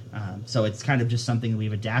 So it's kind of just something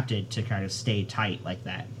we've adapted to kind of stay tight like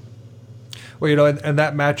that. Well, and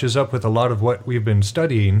that matches up with a lot of what we've been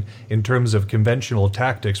studying in terms of conventional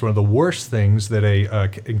tactics. One of the worst things that a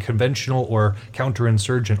conventional or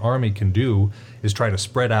counterinsurgent army can do is try to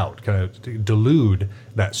spread out, kind of to delude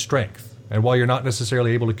that strength. And while you're not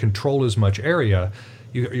necessarily able to control as much area,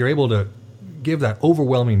 you're able to give that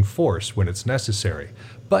overwhelming force when it's necessary.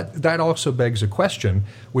 But that also begs a question.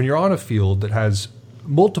 When you're on a field that has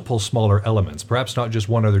multiple smaller elements, perhaps not just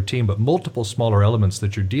one other team, but multiple smaller elements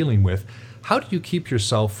that you're dealing with, how do you keep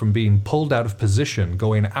yourself from being pulled out of position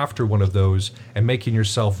going after one of those and making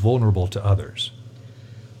yourself vulnerable to others?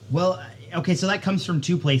 Well, okay, so that comes from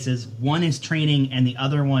two places. One is training, and the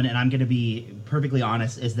other one, and I'm going to be perfectly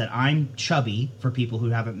honest, is that I'm chubby, for people who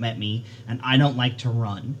haven't met me, and I don't like to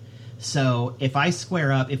run. So if I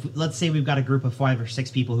square up, let's say we've got a group of 5 or 6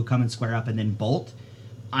 people who come and square up and then bolt,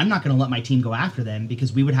 I'm not going to let my team go after them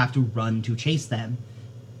because we would have to run to chase them.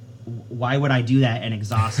 Why would I do that and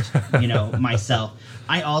exhaust, myself?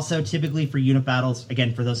 I also typically, for unit battles,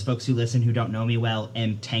 again, for those folks who listen who don't know me well,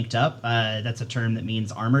 am tanked up. That's a term that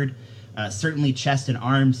means armored. Certainly chest and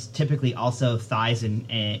arms, typically also thighs and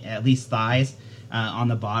at least thighs on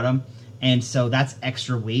the bottom. And so that's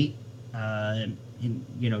extra weight,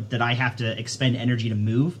 that I have to expend energy to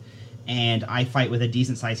move. And I fight with a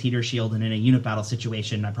decent-sized heater shield, and in a unit battle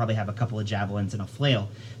situation, I probably have a couple of javelins and a flail.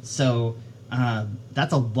 So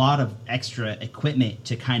that's a lot of extra equipment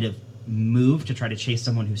to kind of move to try to chase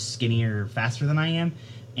someone who's skinnier or faster than I am.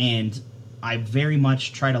 And I very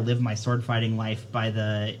much try to live my sword fighting life by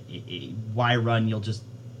the why run, you'll just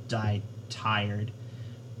die tired.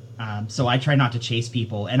 So I try not to chase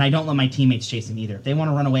people, and I don't let my teammates chase them either. If they want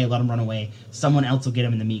to run away, let them run away. Someone else will get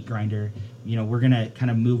them in the meat grinder. We're going to kind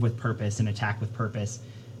of move with purpose and attack with purpose,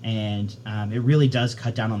 and it really does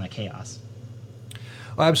cut down on the chaos.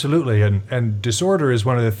 Well, absolutely, and disorder is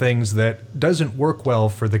one of the things that doesn't work well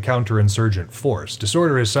for the counterinsurgent force.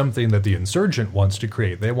 Disorder is something that the insurgent wants to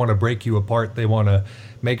create. They want to break you apart. They want to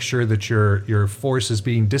make sure that your force is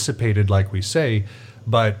being dissipated, like we say.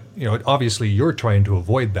 But obviously, you're trying to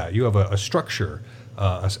avoid that. You have a structure,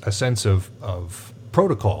 a sense of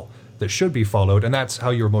protocol that should be followed, and that's how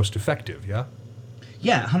you're most effective. Yeah.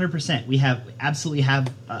 Yeah, 100%. We absolutely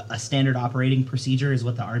have a standard operating procedure, is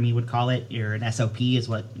what the Army would call it, or an SOP is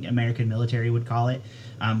what American military would call it.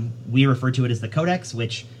 We refer to it as the Codex,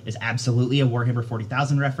 which is absolutely a Warhammer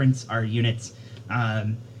 40,000 reference. Our units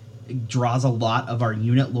draws a lot of our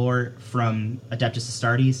unit lore from Adeptus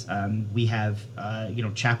Astartes. We have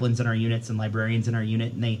chaplains in our units and librarians in our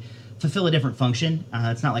unit, and they fulfill a different function.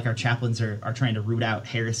 It's not like our chaplains are trying to root out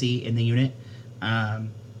heresy in the unit.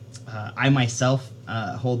 I myself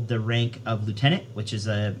hold the rank of lieutenant, which is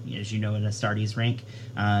as you know, an Astartes rank.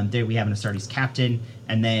 There we have an Astartes captain,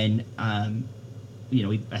 and then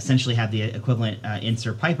we essentially have the equivalent in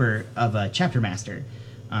Sir Piper of a chapter master.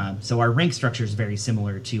 So our rank structure is very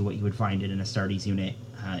similar to what you would find in an Astartes unit,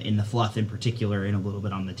 in the fluff in particular, and a little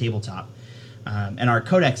bit on the tabletop. And our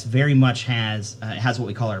codex very much has what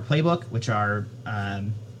we call our playbook, which are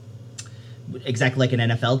exactly like an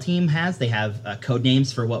NFL team has. They have code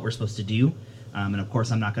names for what we're supposed to do. And of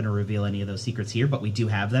course, I'm not going to reveal any of those secrets here, but we do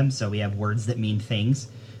have them. So we have words that mean things,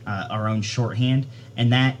 our own shorthand,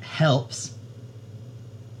 and that helps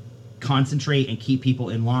concentrate and keep people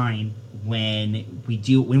in line when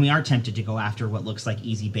we are tempted to go after what looks like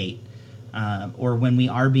easy bait, or when we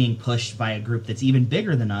are being pushed by a group that's even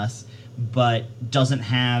bigger than us, but doesn't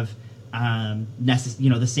have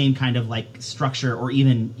the same kind of like structure or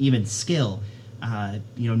even skill.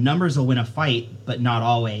 Numbers will win a fight, but not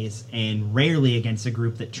always, and rarely against a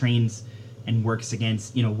group that trains and works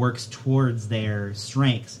towards their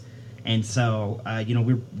strengths. And so,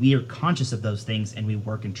 we are conscious of those things, and we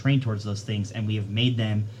work and train towards those things, and we have made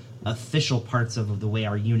them official parts of the way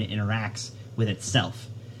our unit interacts with itself.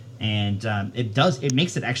 And it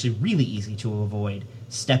makes it actually really easy to avoid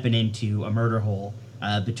stepping into a murder hole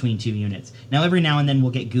between two units. Now, every now and then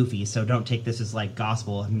we'll get goofy, so don't take this as like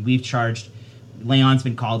gospel. I mean, we've charged, Leon's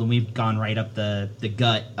been called, and we've gone right up the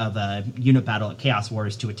gut of a unit battle at Chaos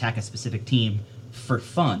Wars to attack a specific team for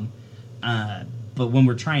fun. But when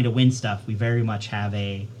we're trying to win stuff, we very much have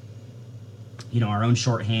our own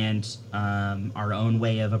shorthand, our own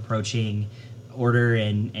way of approaching order,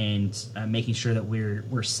 and making sure that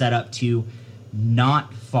we're set up to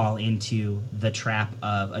not fall into the trap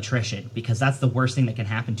of attrition, because that's the worst thing that can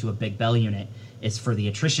happen to a big bell unit, is for the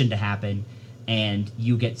attrition to happen, and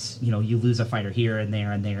you lose a fighter here and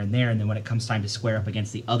there and there and there, and then when it comes time to square up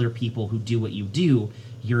against the other people who do what you do,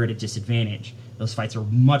 you're at a disadvantage. Those fights are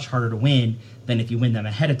much harder to win than if you win them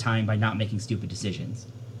ahead of time by not making stupid decisions.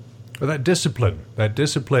 Well, that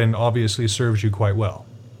discipline obviously serves you quite well.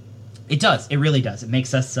 It does. It really does. It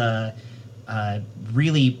makes us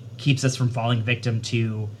really keeps us from falling victim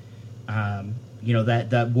to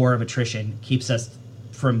that war of attrition. Keeps us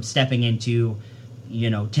from stepping into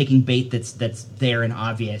taking bait that's there and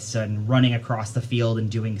obvious, and running across the field and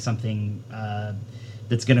doing something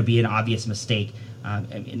that's going to be an obvious mistake.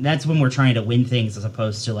 And that's when we're trying to win things, as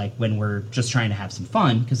opposed to like when we're just trying to have some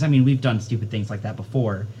fun. Because we've done stupid things like that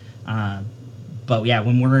before. But yeah,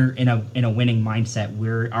 when we're in a winning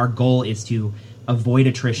mindset, our goal is to avoid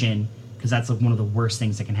attrition, because that's like one of the worst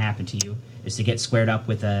things that can happen to you, is to get squared up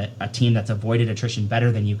with a team that's avoided attrition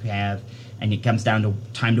better than you have, and it comes down to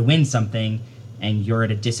time to win something, and you're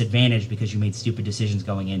at a disadvantage because you made stupid decisions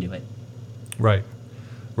going into it. Right.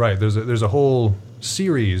 There's a whole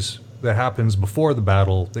series that happens before the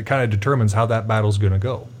battle that kind of determines how that battle's going to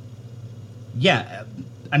go. Yeah.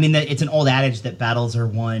 It's an old adage that battles are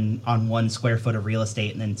won on 1 square foot of real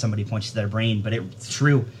estate, and then somebody points to their brain, but it's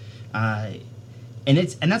true. And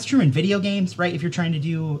that's true in video games, right? If you're trying to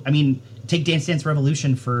do, take Dance Dance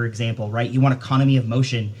Revolution, for example, right? You want economy of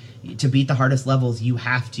motion. To beat the hardest levels, you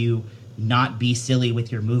have to not be silly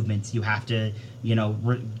with your movements. You have to,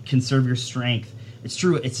 conserve your strength. It's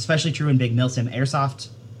true. It's especially true in big milsim airsoft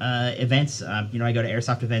events. I go to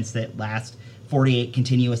airsoft events that last 48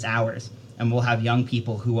 continuous hours, and we'll have young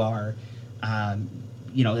people who are,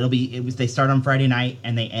 they start on Friday night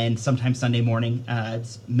and they end sometime Sunday morning.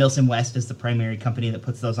 Milsim West is the primary company that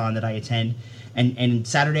puts those on that I attend. And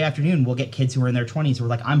Saturday afternoon, we'll get kids who are in their 20s who are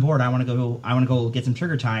like, I'm bored, I want to go get some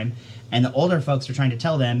trigger time. And the older folks are trying to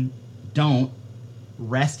tell them, don't.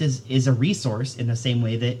 Rest is a resource in the same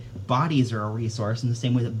way that bodies are a resource, in the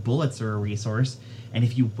same way that bullets are a resource. And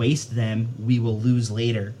if you waste them, we will lose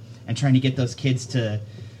later. And trying to get those kids to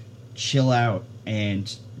chill out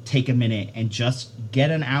and take a minute and just get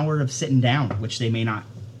an hour of sitting down, which they may not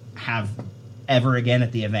have ever again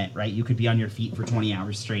at the event, right? You could be on your feet for 20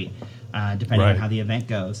 hours straight, depending on how the event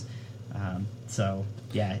goes. So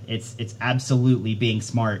yeah, it's absolutely being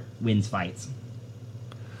smart wins fights.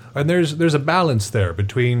 And there's a balance there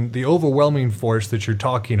between the overwhelming force that you're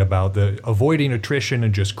talking about, the avoiding attrition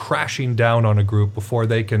and just crashing down on a group before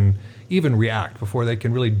they can even react, before they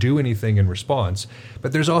can really do anything in response.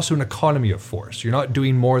 But there's also an economy of force. You're not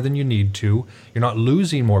doing more than you need to. You're not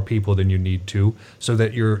losing more people than you need to, so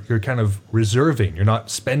that you're kind of reserving. You're not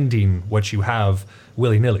spending what you have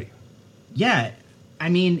willy-nilly. Yeah,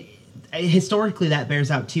 historically that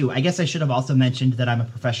bears out too. I guess I should have also mentioned that I'm a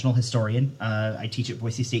professional historian. I teach at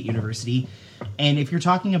Boise State University. And if you're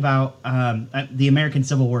talking about the American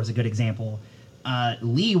Civil War is a good example.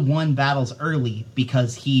 Lee won battles early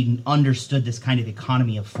because he understood this kind of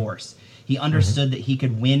economy of force. He understood that he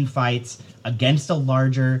could win fights against a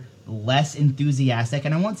larger, less enthusiastic,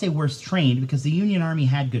 and I won't say worse trained, because the Union Army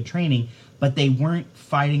had good training, but they weren't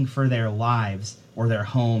fighting for their lives or their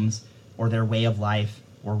homes or their way of life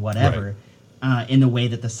or whatever, in the way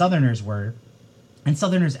that the Southerners were. And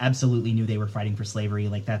Southerners absolutely knew they were fighting for slavery.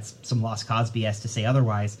 Like, that's some lost cause BS to say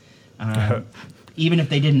otherwise. Even if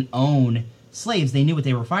they didn't own slaves, they knew what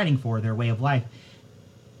they were fighting for, their way of life.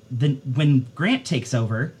 When Grant takes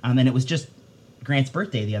over, and it was just Grant's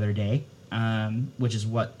birthday the other day, which is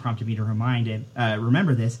what prompted me to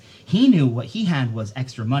remember this, he knew what he had was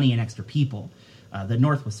extra money and extra people. The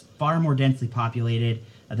North was far more densely populated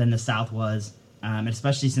than the South was, and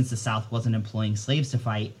especially since the South wasn't employing slaves to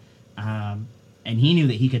fight. And he knew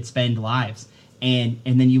that he could spend lives. And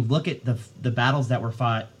then you look at the battles that were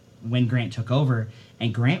fought when Grant took over,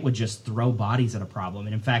 and Grant would just throw bodies at a problem.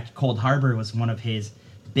 And in fact, Cold Harbor was one of his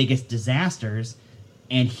biggest disasters,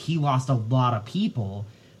 and he lost a lot of people.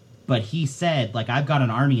 But he said, like, I've got an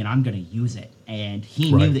army and I'm going to use it. And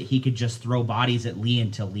he knew that he could just throw bodies at Lee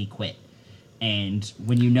until Lee quit. And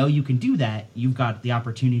when you know you can do that, you've got the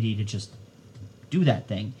opportunity to just do that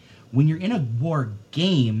thing. When you're in a war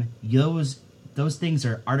game, those things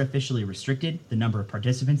are artificially restricted. The number of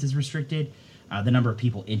participants is restricted. The number of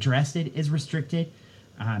people interested is restricted.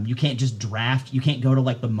 You can't just draft. You can't go to,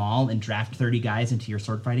 like, the mall and draft 30 guys into your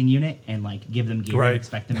sword fighting unit and, like, give them gear and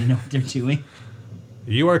expect them to know what they're doing.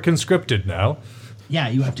 You are conscripted now. Yeah,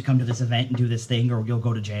 you have to come to this event and do this thing or you'll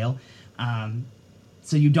go to jail.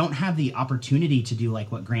 So you don't have the opportunity to do,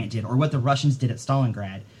 like, what Grant did or what the Russians did at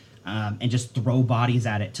Stalingrad, and just throw bodies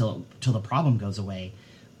at it till the problem goes away.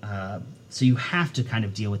 So you have to kind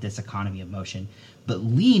of deal with this economy of motion. But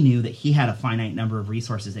Lee knew that he had a finite number of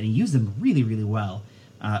resources, and he used them really, really well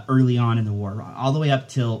early on in the war, all the way up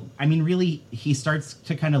till, really, he starts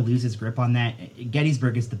to kind of lose his grip on that.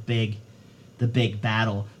 Gettysburg is the big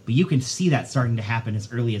battle, but you can see that starting to happen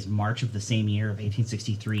as early as March of the same year of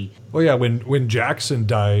 1863. Well, yeah, when Jackson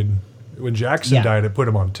died, it put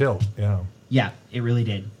him on tilt. Yeah, it really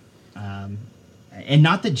did. And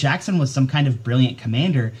not that Jackson was some kind of brilliant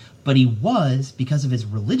commander, but he was, because of his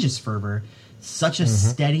religious fervor, such a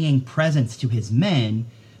steadying presence to his men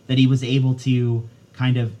that he was able to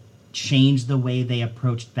kind of change the way they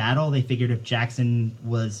approached battle. They figured if Jackson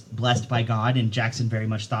was blessed by God, and Jackson very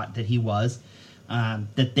much thought that he was,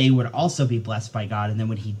 that they would also be blessed by God. And then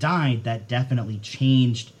when he died, that definitely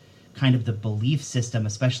changed kind of the belief system,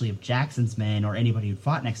 especially of Jackson's men or anybody who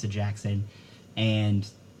fought next to Jackson. And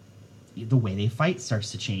the way they fight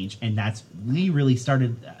starts to change. And that's really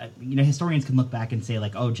started, historians can look back and say,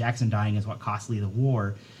 like, oh, Jackson dying is what cost Lee the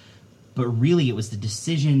war. But really it was the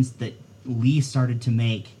decisions that Lee started to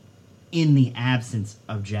make in the absence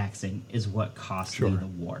of Jackson is what cost Lee the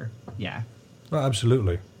war. Yeah. Well,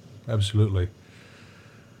 absolutely.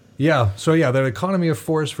 Yeah. So the economy of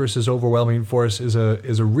force versus overwhelming force is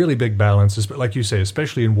a really big balance, like you say,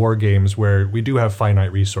 especially in war games where we do have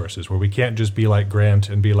finite resources, where we can't just be like Grant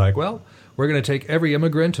and be like, well, we're going to take every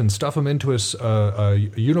immigrant and stuff them into a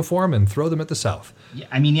uniform and throw them at the South.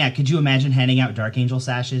 Yeah, could you imagine handing out Dark Angel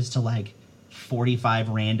sashes to, like, 45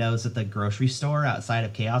 randos at the grocery store outside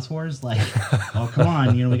of Chaos Wars? Like, oh, come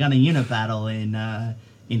on, we got a unit battle in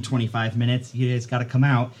 25 minutes. You guys got to come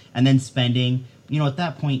out. And then spending, at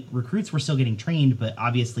that point, recruits were still getting trained, but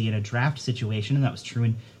obviously in a draft situation, and that was true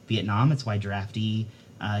in Vietnam. It's why draftee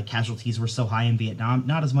casualties were so high in Vietnam.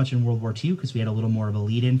 Not as much in World War II because we had a little more of a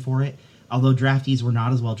lead-in for it, although draftees were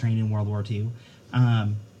not as well trained in World War II.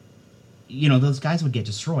 Those guys would get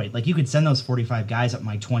destroyed. Like, you could send those 45 guys up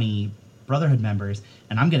my 20 Brotherhood members,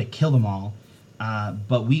 and I'm going to kill them all.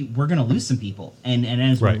 But we're going to lose some people. And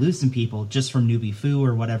as we lose some people, just from newbie foo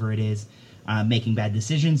or whatever it is, making bad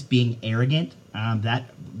decisions, being arrogant, that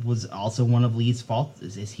was also one of Lee's faults,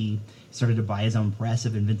 is he started to buy his own press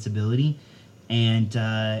of invincibility. And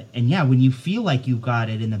when you feel like you've got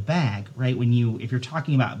it in the bag, right? If you're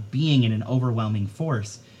talking about being in an overwhelming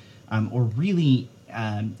force, or really,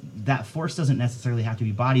 that force doesn't necessarily have to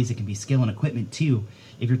be bodies. It can be skill and equipment too.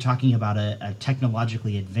 If you're talking about a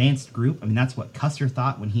technologically advanced group, that's what Custer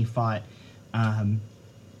thought when he fought at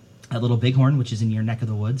Little Bighorn, which is in your neck of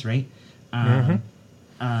the woods, right?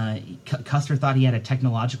 Custer thought he had a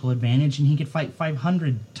technological advantage, and he could fight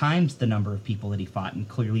 500 times the number of people that he fought, and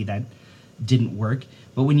clearly that didn't work.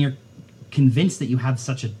 But when you're convinced that you have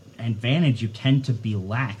such an advantage, you tend to be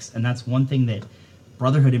lax, and that's one thing that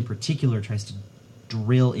Brotherhood in particular tries to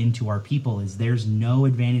drill into our people, is there's no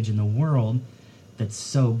advantage in the world that's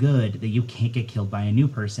so good that you can't get killed by a new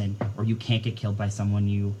person, or you can't get killed by someone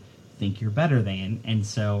you think you're better than. And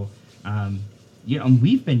so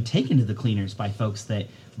we've been taken to the cleaners by folks that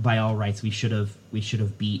by all rights we should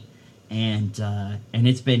have beat, and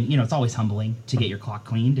it's been, it's always humbling to get your clock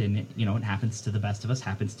cleaned, and it happens to the best of us,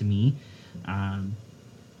 happens to me.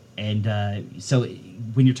 So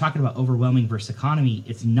when you're talking about overwhelming versus economy,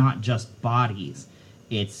 it's not just bodies,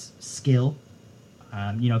 it's skill,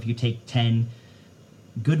 If you take 10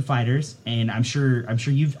 good fighters, and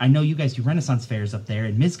I know you guys do Renaissance fairs up there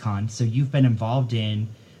in MizCon, so you've been involved in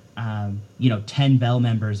 10 Bell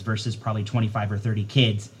members versus probably 25 or 30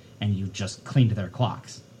 kids, and you just cleaned their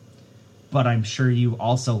clocks. But I'm sure you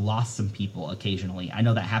also lost some people occasionally. I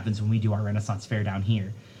know that happens when we do our Renaissance fair down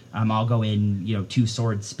here. I'll go in, 2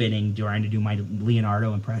 swords spinning, trying to do my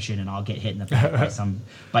Leonardo impression, and I'll get hit in the back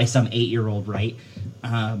by some 8-year-old, right?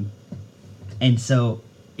 And so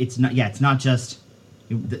it's not just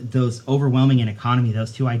those overwhelming in economy.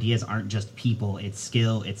 Those two ideas aren't just people. It's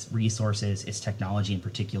skill, it's resources, it's technology in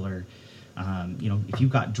particular. If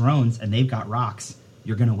you've got drones and they've got rocks,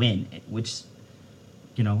 you're going to win. Which,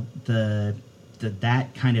 that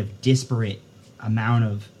kind of disparate amount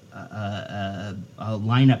of a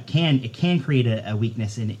lineup can create a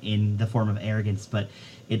weakness in the form of arrogance, but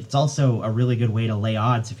it's also a really good way to lay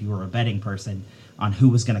odds if you were a betting person on who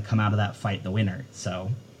was going to come out of that fight the winner.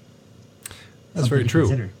 So that's very true.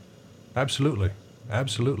 Consider. Absolutely.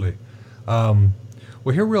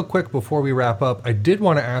 Well, here real quick before we wrap up, I did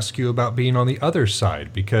want to ask you about being on the other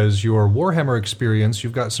side, because your Warhammer experience,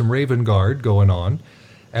 you've got some Raven Guard going on,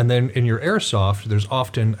 and then in your Airsoft, there's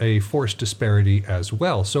often a force disparity as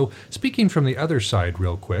well. So speaking from the other side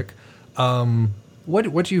real quick,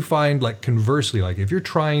 what do you find, like, conversely, like if you're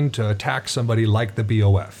trying to attack somebody like the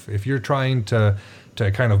BOF, if you're trying to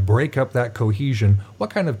kind of break up that cohesion, what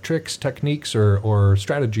kind of tricks, techniques, or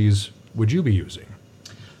strategies would you be using?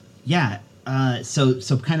 Yeah, so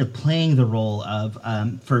kind of playing the role of,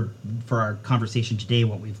 for our conversation today,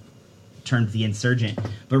 what we've termed the insurgent,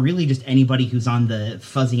 but really just anybody who's on the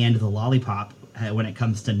fuzzy end of the lollipop when it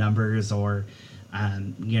comes to numbers or,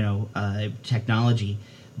 technology.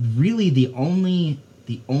 Really, the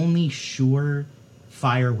only sure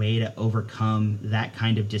fire way to overcome that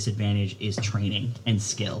kind of disadvantage is training and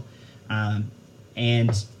skill.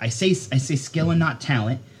 And I say skill and not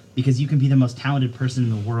talent, because you can be the most talented person in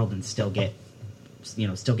the world and still get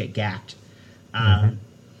gacked.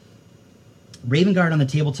 Raven Guard on the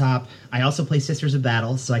tabletop. I also play Sisters of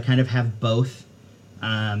Battle, so I kind of have both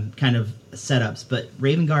kind of setups. But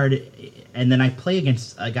Raven Guard, and then I play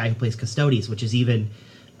against a guy who plays Custodes, which is even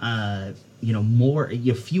fewer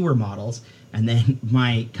models. And then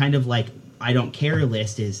my kind of like I don't care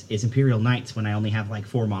list is Imperial Knights, when I only have like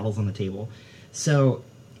 4 models on the table. So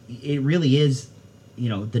it really is,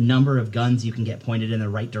 the number of guns you can get pointed in the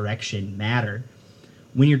right direction matter.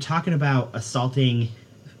 When you're talking about assaulting,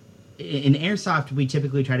 in Airsoft, we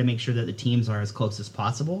typically try to make sure that the teams are as close as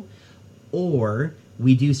possible, or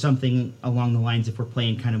we do something along the lines, if we're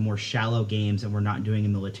playing kind of more shallow games and we're not doing a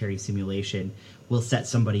military simulation, we'll set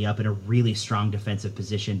somebody up in a really strong defensive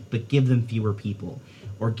position, but give them fewer people,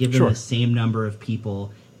 or give them the same number of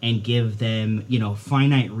people and give them,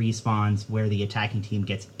 finite respawns where the attacking team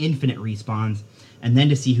gets infinite respawns, and then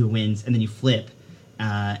to see who wins, and then you flip,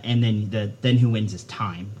 and then who wins is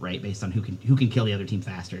time, right, based on who can kill the other team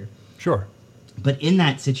faster. Sure. But in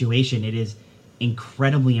that situation, it is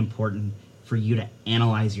incredibly important for you to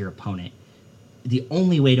analyze your opponent. The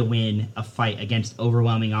only way to win a fight against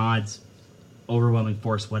overwhelming odds, overwhelming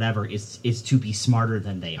force, whatever, is to be smarter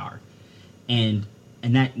than they are. And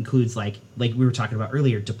that includes, like we were talking about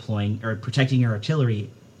earlier, deploying or protecting your artillery.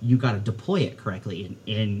 You got to deploy it correctly.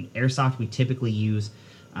 In Airsoft, we typically use,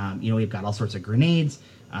 we've got all sorts of grenades.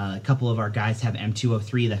 A couple of our guys have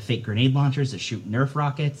M203, the fake grenade launchers that shoot Nerf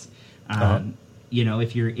rockets.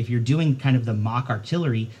 If you're doing kind of the mock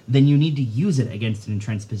artillery, then you need to use it against an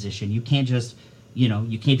entrenched position. You can't just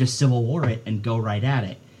Civil War it and go right at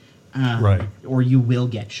it, right? Or you will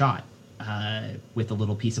get shot with a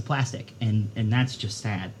little piece of plastic, and that's just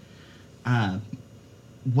sad.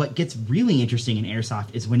 What gets really interesting in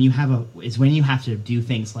Airsoft is when you have to do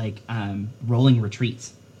things like rolling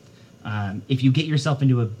retreats. If you get yourself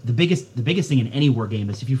into the biggest thing in any war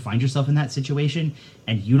game is if you find yourself in that situation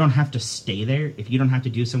and you don't have to stay there, if you don't have to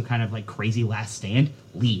do some kind of like crazy last stand,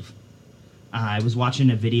 leave. I was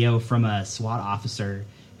watching a video from a SWAT officer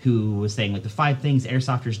who was saying, like, the 5 things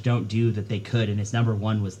airsofters don't do that they could, and his number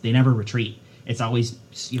 1 was they never retreat. It's always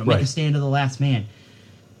make a stand to the last man.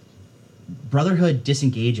 Brotherhood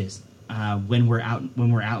disengages when we're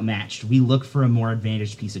outmatched. We look for a more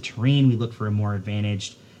advantaged piece of terrain. We look for a more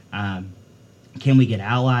advantaged. Can we get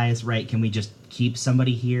allies, right? Can we just keep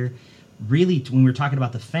somebody here? Really, when we were talking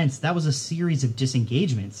about the fence, that was a series of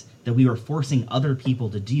disengagements that we were forcing other people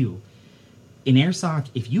to do. In Airsoft,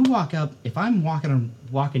 if I'm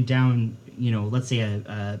walking down, let's say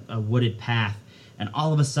a wooded path, and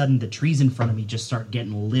all of a sudden the trees in front of me just start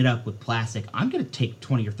getting lit up with plastic, I'm going to take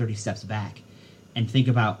 20 or 30 steps back and think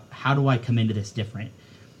about, how do I come into this different?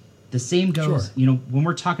 The same goes, Sure. you know, when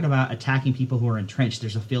we're talking about attacking people who are entrenched,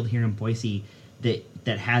 there's a field here in Boise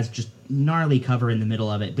that has just gnarly cover in the middle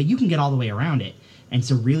of it, but you can get all the way around it. And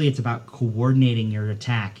so really it's about coordinating your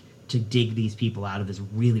attack to dig these people out of this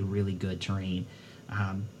really, really good terrain.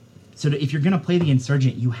 If you're going to play the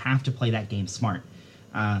insurgent, you have to play that game smart.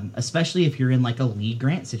 Especially if you're in like a Lee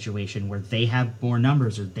Grant situation where they have more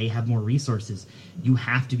numbers or they have more resources. You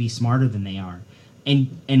have to be smarter than they are.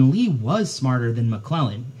 And Lee was smarter than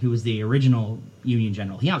McClellan, who was the original Union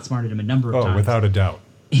general. He outsmarted him a number of times. Oh, without a doubt.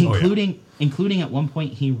 Including at one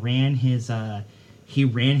point he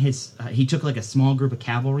took like a small group of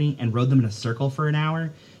cavalry and rode them in a circle for an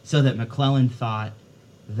hour so that McClellan thought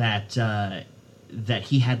that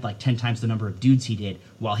he had like 10 times the number of dudes he did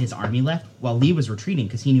while his army left, while Lee was retreating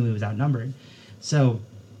because he knew he was outnumbered. So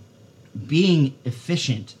being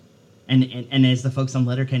efficient, and as the folks on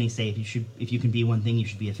Letterkenny say, if you can be one thing, you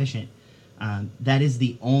should be efficient. That is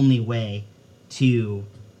the only way to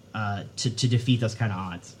defeat those kind of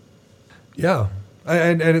odds. Yeah.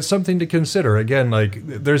 And it's something to consider. Again, like,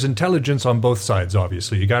 there's intelligence on both sides,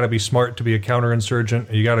 obviously. You got to be smart to be a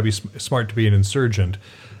counterinsurgent. You got to be smart to be an insurgent.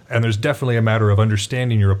 And there's definitely a matter of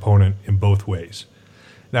understanding your opponent in both ways.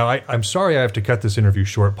 Now, I'm sorry I have to cut this interview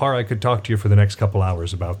short. Par, I could talk to you for the next couple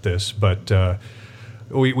hours about this, but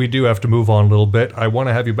we do have to move on a little bit. I want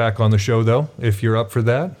to have you back on the show, though, if you're up for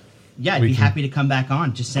that. Yeah, I'd be happy to come back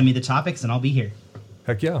on. Just send me the topics and I'll be here.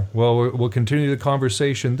 Heck yeah. Well, we'll continue the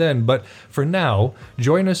conversation then. But for now,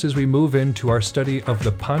 join us as we move into our study of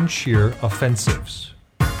the Panjshir offensives.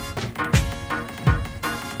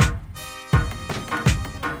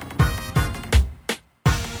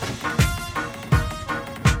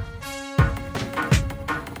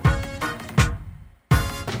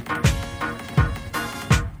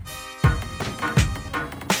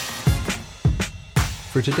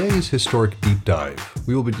 For today's historic deep dive,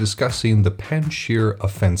 we will be discussing the Panjshir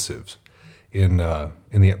offensives in the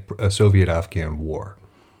Soviet-Afghan War.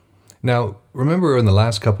 Now, remember in the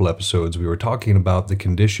last couple episodes, we were talking about the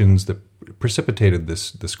conditions that precipitated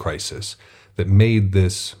this crisis, that made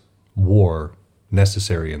this war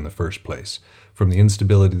necessary in the first place, from the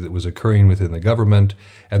instability that was occurring within the government,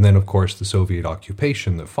 and then, of course, the Soviet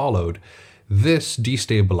occupation that followed. This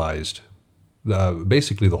destabilized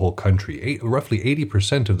basically the whole country. Roughly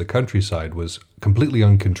 80% of the countryside was completely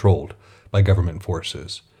uncontrolled by government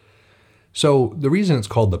forces. So the reason it's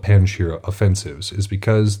called the Panjshir offensives is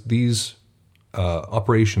because these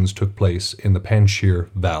operations took place in the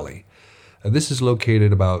Panjshir Valley. This is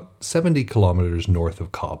located about 70 kilometers north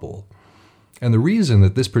of Kabul. And the reason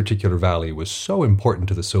that this particular valley was so important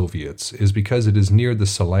to the Soviets is because it is near the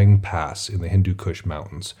Salang Pass in the Hindu Kush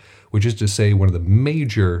Mountains, which is to say one of the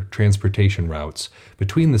major transportation routes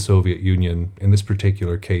between the Soviet Union, in this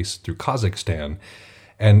particular case through Kazakhstan,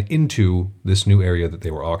 and into this new area that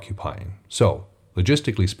they were occupying. So,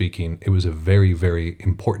 logistically speaking, it was a very, very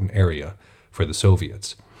important area for the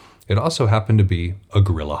Soviets. It also happened to be a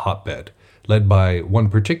guerrilla hotbed, led by one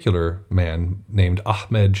particular man named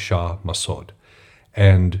Ahmed Shah Massoud.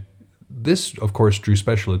 And this, of course, drew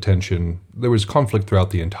special attention. There was conflict throughout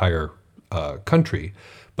the entire country,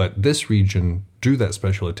 but this region drew that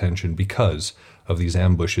special attention because of these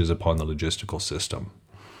ambushes upon the logistical system.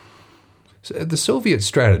 So the Soviet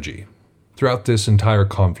strategy throughout this entire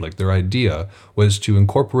conflict, their idea was to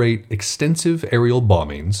incorporate extensive aerial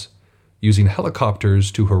bombings, using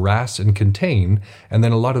helicopters to harass and contain, and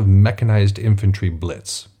then a lot of mechanized infantry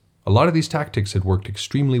blitz. A lot of these tactics had worked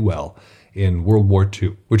extremely well in World War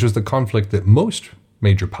II, which was the conflict that most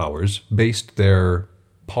major powers based their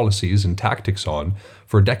policies and tactics on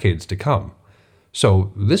for decades to come.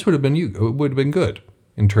 So this would have been good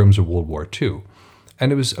in terms of World War II.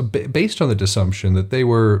 And it was based on the assumption that they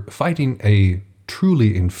were fighting a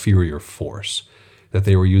truly inferior force, that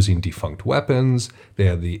they were using defunct weapons, they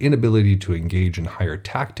had the inability to engage in higher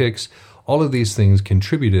tactics. All of these things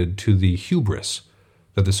contributed to the hubris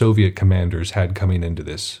that the Soviet commanders had coming into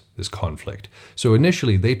this conflict. So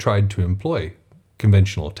initially they tried to employ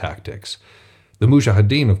conventional tactics. The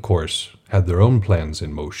Mujahideen, of course, had their own plans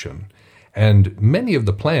in motion, and many of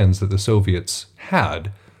the plans that the Soviets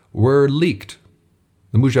had were leaked.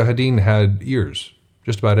 The Mujahideen had ears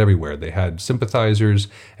just about everywhere. They had sympathizers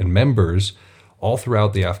and members all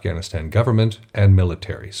throughout the Afghanistan government and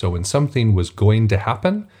military. So when something was going to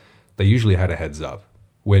happen, they usually had a heads up,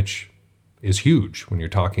 which is huge when you're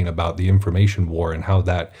talking about the information war and how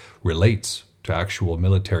that relates to actual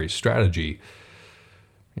military strategy.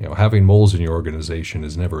 You know, having moles in your organization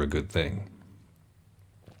is never a good thing.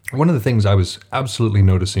 One of the things I was absolutely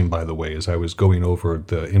noticing, by the way, as I was going over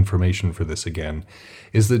the information for this again,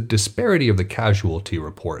 is the disparity of the casualty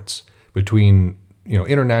reports between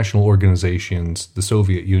international organizations, the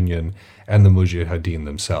Soviet Union, and the Mujahideen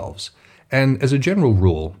themselves. And as a general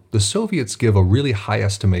rule, the Soviets give a really high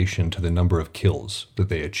estimation to the number of kills that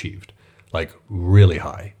they achieved, like really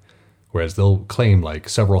high. Whereas they'll claim like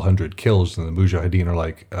several hundred kills, and the Mujahideen are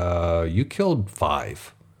like, you killed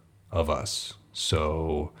 5 of us.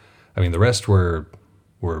 So, the rest were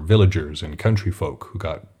villagers and country folk who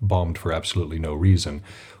got bombed for absolutely no reason.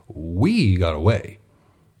 We got away.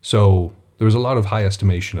 So there was a lot of high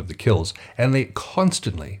estimation of the kills, and they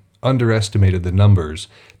constantly underestimated the numbers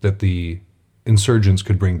that the insurgents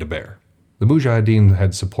could bring to bear. The Mujahideen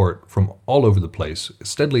had support from all over the place,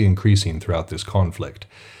 steadily increasing throughout this conflict.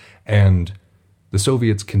 And the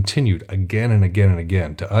Soviets continued again and again and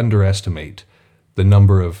again to underestimate the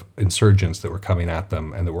number of insurgents that were coming at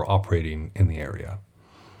them and that were operating in the area.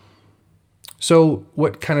 So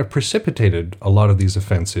what kind of precipitated a lot of these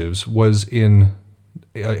offensives was in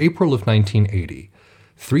April of 1980,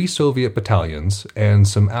 3 Soviet battalions and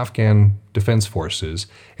some Afghan defense forces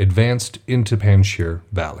advanced into Panjshir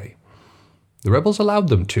Valley. The rebels allowed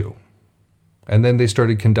them to. And then they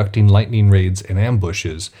started conducting lightning raids and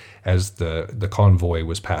ambushes as the convoy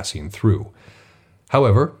was passing through.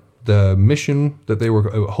 However, the mission that they were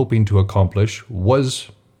hoping to accomplish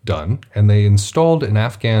was done, and they installed an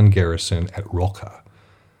Afghan garrison at Roka.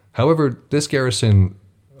 However, this garrison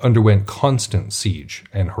underwent constant siege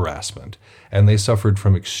and harassment, and they suffered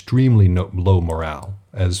from extremely low morale,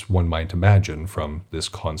 as one might imagine from this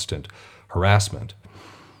constant harassment.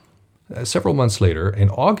 Several months later, in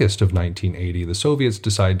August of 1980, the Soviets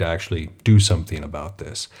decide to actually do something about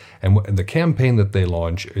this. And the campaign that they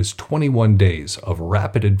launch is 21 days of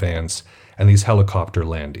rapid advance and these helicopter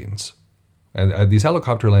landings. And these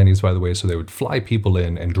helicopter landings, by the way, so they would fly people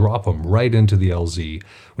in and drop them right into the LZ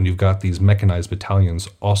when you've got these mechanized battalions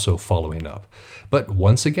also following up. But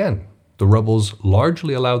once again, the rebels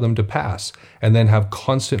largely allow them to pass and then have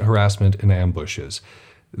constant harassment and ambushes.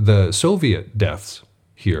 The Soviet deaths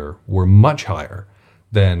here were much higher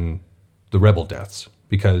than the rebel deaths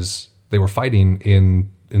because they were fighting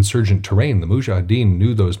in insurgent terrain. The Mujahideen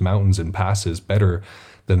knew those mountains and passes better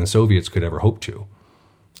than the Soviets could ever hope to.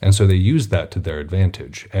 And so they used that to their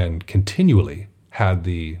advantage and continually had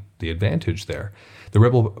the advantage there. The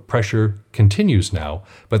rebel pressure continues now,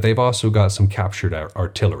 but they've also got some captured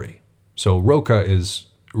artillery. So Roka is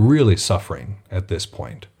really suffering at this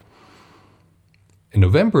point. In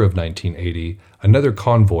November of 1980, another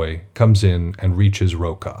convoy comes in and reaches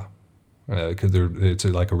Roka. It's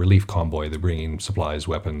like a relief convoy. They're bringing supplies,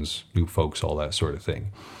 weapons, new folks, all that sort of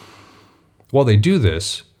thing. While they do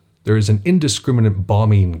this, there is an indiscriminate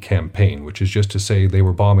bombing campaign, which is just to say they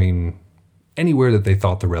were bombing anywhere that they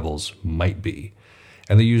thought the rebels might be.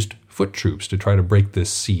 And they used foot troops to try to break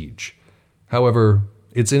this siege. However,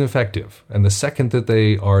 it's ineffective. And the second that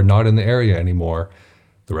they are not in the area anymore,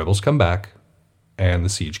 the rebels come back and the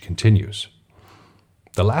siege continues.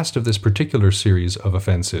 The last of this particular series of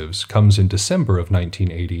offensives comes in December of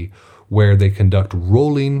 1980, where they conduct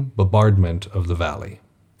rolling bombardment of the valley,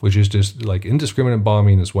 which is just like indiscriminate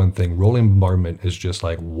bombing is one thing. Rolling bombardment is just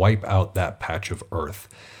like wipe out that patch of earth.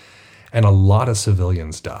 And a lot of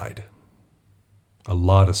civilians died. A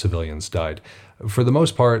lot of civilians died. For the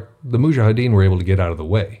most part, the Mujahideen were able to get out of the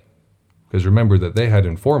way. Because remember that they had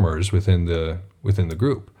informers within the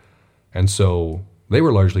group. And so they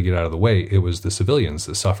were largely get out of the way. It was the civilians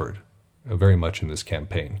that suffered very much in this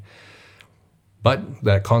campaign. But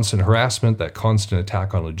that constant harassment, that constant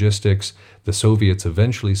attack on logistics, the Soviets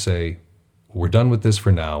eventually say, we're done with this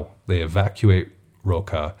for now. They evacuate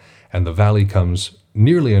Roka, and the valley comes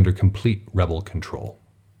nearly under complete rebel control.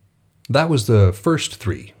 That was the first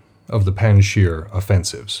 3 of the Panjshir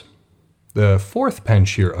offensives. The 4th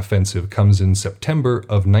Panjshir offensive comes in September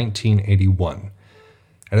of 1981.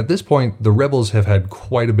 And at this point, the rebels have had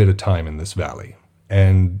quite a bit of time in this valley.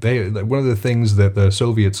 And one of the things that the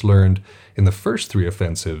Soviets learned in the first 3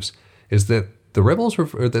 offensives is that the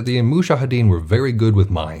Mujahideen were very good with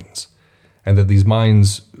mines, and that these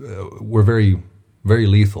mines were very, very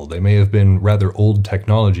lethal. They may have been rather old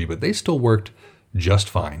technology, but they still worked just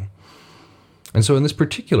fine. And so in this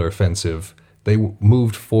particular offensive, they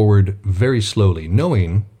moved forward very slowly,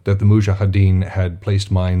 knowing that the Mujahideen had placed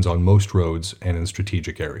mines on most roads and in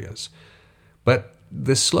strategic areas. But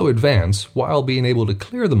this slow advance, while being able to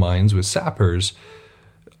clear the mines with sappers,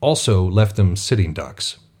 also left them sitting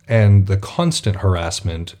ducks. And the constant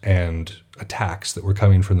harassment and attacks that were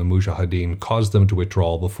coming from the Mujahideen caused them to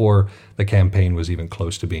withdraw before the campaign was even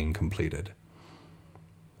close to being completed.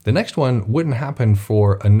 The next one wouldn't happen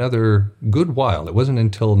for another good while. It wasn't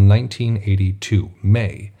until 1982,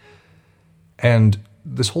 May. And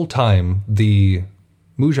this whole time, the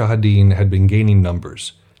Mujahideen had been gaining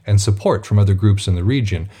numbers and support from other groups in the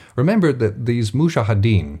region. Remember that these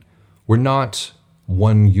Mujahideen were not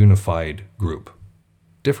one unified group.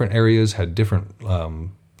 Different areas had different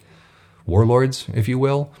warlords, if you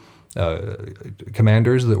will,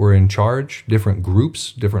 commanders that were in charge. Different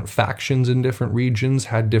groups, different factions in different regions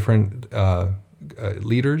had different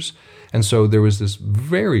leaders. And so there was this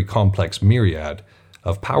very complex myriad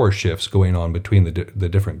of power shifts going on between the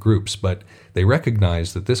different groups. But they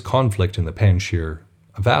recognized that this conflict in the Panjshir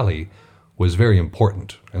Valley was very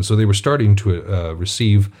important. And so they were starting to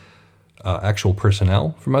receive actual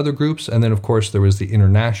personnel from other groups. And then, of course, there was the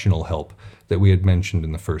international help that we had mentioned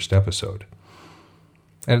in the first episode.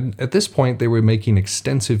 And at this point, they were making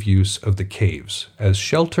extensive use of the caves as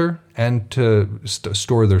shelter and to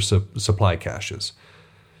store their supply caches.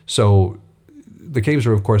 So the caves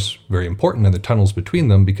are, of course, very important, and the tunnels between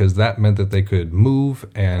them, because that meant that they could move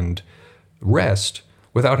and rest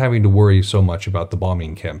without having to worry so much about the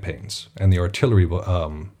bombing campaigns and the artillery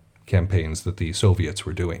campaigns that the Soviets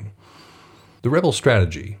were doing. The rebel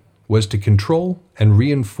strategy was to control and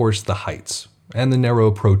reinforce the heights and the narrow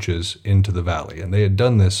approaches into the valley. And they had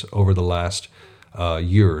done this over the last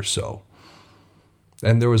year or so.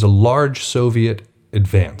 And there was a large Soviet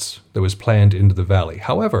advance that was planned into the valley.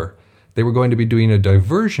 However, they were going to be doing a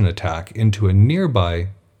diversion attack into a nearby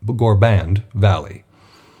Gorband Valley.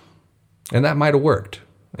 And that might have worked,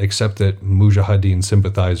 except that Mujahideen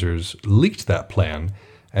sympathizers leaked that plan.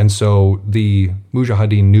 And so the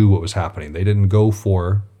Mujahideen knew what was happening. They didn't go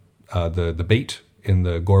for the bait in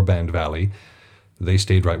the Gorband Valley. They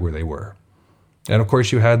stayed right where they were. And of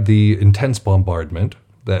course, you had the intense bombardment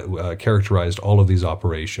that characterized all of these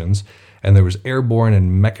operations, and there was airborne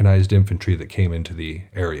and mechanized infantry that came into the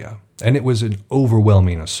area. And it was an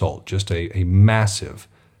overwhelming assault, just a massive,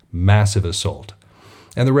 massive assault.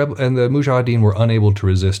 And the Mujahideen were unable to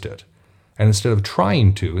resist it. And instead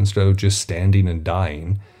of just standing and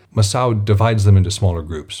dying, Massoud divides them into smaller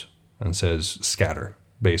groups and says, scatter,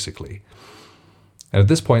 basically. And at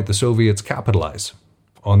this point, the Soviets capitalize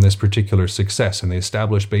on this particular success, and they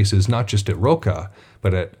establish bases not just at Roka,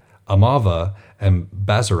 but at Amava and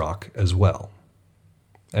Bazarak as well.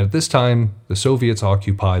 And at this time, the Soviets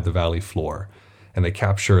occupy the valley floor, and they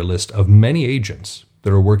capture a list of many agents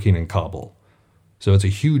that are working in Kabul. So it's a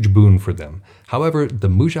huge boon for them. However, the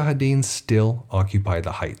Mujahideen still occupy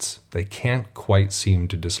the heights. They can't quite seem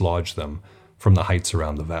to dislodge them from the heights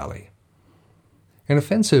around the valley. An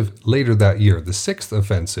offensive later that year, the 6th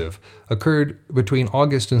offensive, occurred between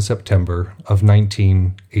August and September of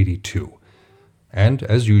 1982. And,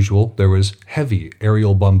 as usual, there was heavy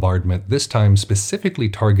aerial bombardment, this time specifically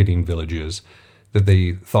targeting villages that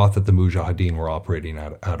they thought that the Mujahideen were operating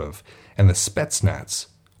out of. And the Spetsnaz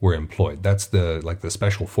were employed. That's the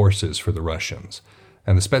special forces for the Russians.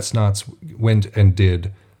 And the Spetsnaz went and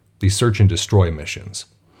did the search and destroy missions.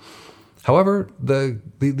 However,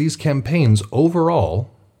 these campaigns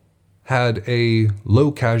overall had a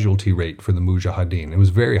low casualty rate for the Mujahideen. It was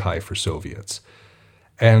very high for Soviets.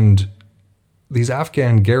 And these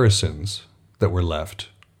Afghan garrisons that were left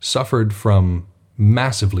suffered from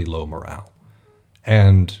massively low morale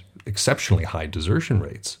and exceptionally high desertion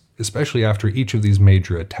rates, especially after each of these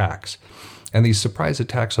major attacks. And these surprise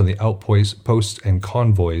attacks on the outposts and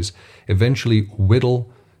convoys eventually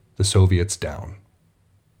whittle the Soviets down.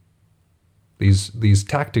 These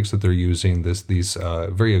tactics that they're using, these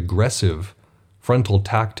very aggressive frontal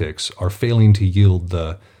tactics, are failing to yield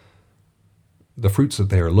the fruits that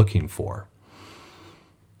they are looking for.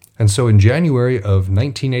 And so in January of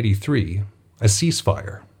 1983, a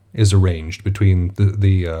ceasefire is arranged between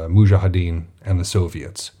the Mujahideen and the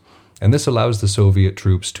Soviets. And this allows the Soviet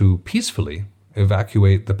troops to peacefully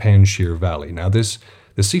evacuate the Panjshir Valley. Now, the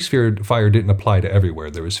ceasefire didn't apply to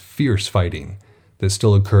everywhere. There was fierce fighting that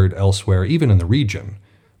still occurred elsewhere, even in the region,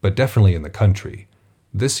 but definitely in the country.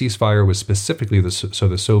 This ceasefire was specifically so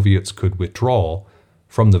the Soviets could withdraw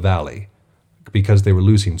from the valley because they were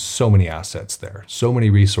losing so many assets there. So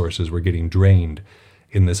many resources were getting drained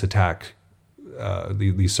in this attack,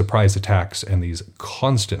 these surprise attacks and these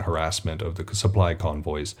constant harassment of the supply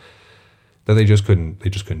convoys, that they just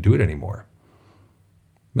couldn't do it anymore.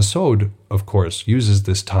 Massoud, of course, uses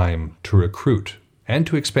this time to recruit and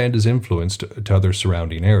to expand his influence to other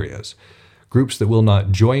surrounding areas. Groups that will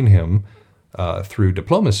not join him through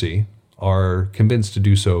diplomacy are convinced to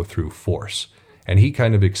do so through force. And he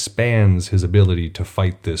kind of expands his ability to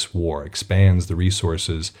fight this war, expands the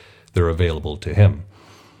resources that are available to him.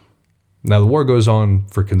 Now, the war goes on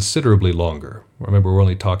for considerably longer. Remember, we're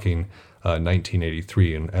only talking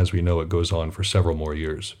 1983, and as we know, it goes on for several more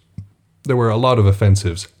years. There were a lot of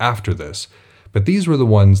offensives after this, but these were the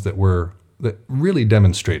ones that really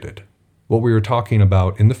demonstrated what we were talking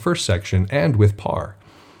about in the first section and with PAR.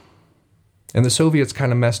 And the Soviets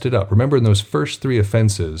kind of messed it up. Remember, in those first 3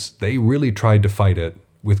 offensives, they really tried to fight it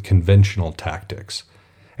with conventional tactics,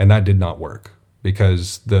 and that did not work,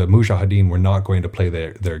 because the Mujahideen were not going to play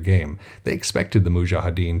their game. They expected the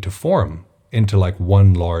Mujahideen to form into like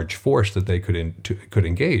one large force that they could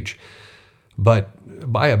engage.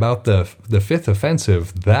 But by about the 5th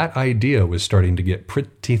offensive, that idea was starting to get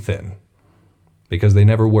pretty thin, because they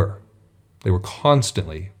never were. They were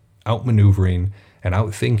constantly outmaneuvering and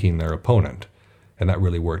outthinking their opponent, and that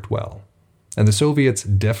really worked well. And the Soviets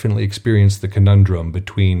definitely experienced the conundrum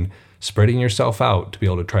between spreading yourself out to be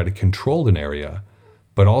able to try to control an area,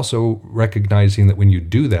 but also recognizing that when you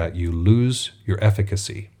do that, you lose your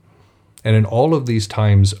efficacy. And in all of these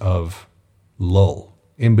times of lull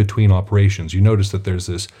in between operations, you notice that there's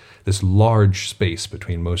this large space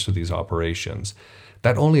between most of these operations.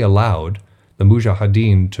 That only allowed the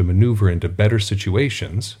Mujahideen to maneuver into better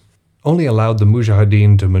situations, only allowed the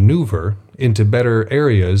Mujahideen to maneuver into better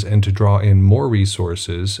areas and to draw in more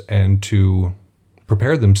resources and to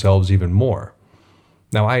prepare themselves even more.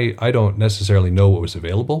 Now, I don't necessarily know what was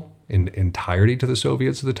available in entirety to the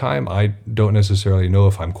Soviets at the time. I don't necessarily know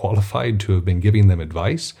if I'm qualified to have been giving them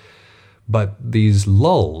advice, but these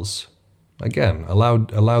lulls, again, allowed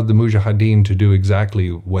the Mujahideen to do exactly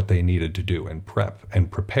what they needed to do and prep and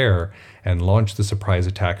prepare and launch the surprise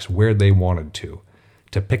attacks where they wanted to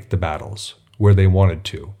pick the battles where they wanted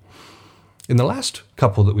to. In the last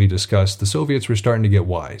couple that we discussed, the Soviets were starting to get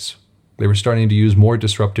wise. They were starting to use more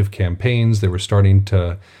disruptive campaigns. They were starting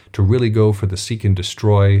to really go for the seek and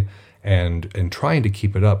destroy and trying to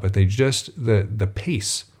keep it up, but they just, the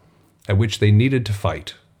pace at which they needed to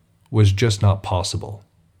fight was just not possible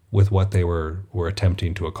with what they were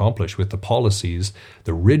attempting to accomplish, with the policies,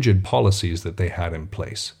 the rigid policies that they had in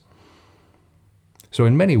place. So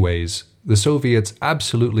in many ways, the Soviets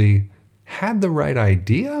absolutely had the right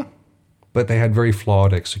idea, but they had very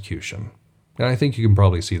flawed execution. And I think you can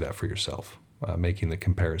probably see that for yourself, making the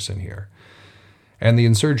comparison here. And the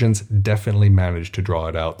insurgents definitely managed to draw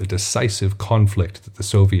it out. The decisive conflict that the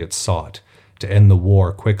Soviets sought to end the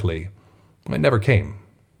war quickly, it never came.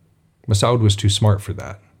 Massoud was too smart for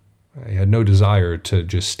that. He had no desire to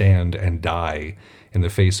just stand and die in the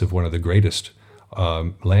face of one of the greatest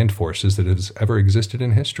land forces that has ever existed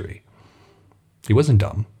in history. He wasn't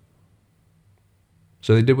dumb.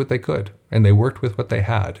 So they did what they could, and they worked with what they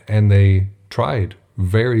had, and they tried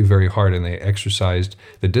very, very hard, and they exercised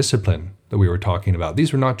the discipline that we were talking about.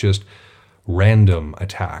 These were not just random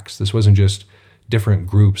attacks. This wasn't just different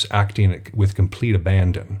groups acting with complete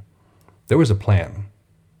abandon. There was a plan.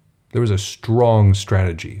 There was a strong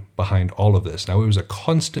strategy behind all of this. Now, it was a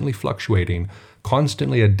constantly fluctuating,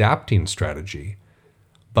 constantly adapting strategy,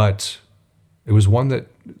 but it was one that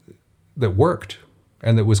worked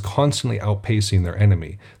and that was constantly outpacing their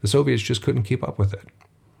enemy. The Soviets just couldn't keep up with it.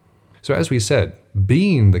 So as we said,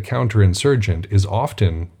 being the counterinsurgent is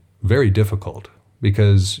often very difficult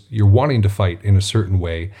because you're wanting to fight in a certain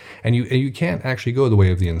way, and you can't actually go the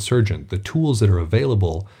way of the insurgent. The tools that are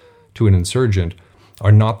available to an insurgent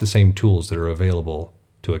are not the same tools that are available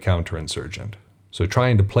to a counterinsurgent. So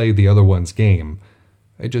trying to play the other one's game,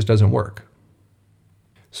 it just doesn't work.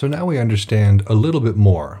 So now we understand a little bit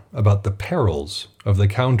more about the perils of the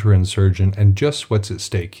counterinsurgent and just what's at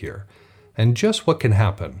stake here, and just what can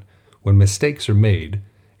happen when mistakes are made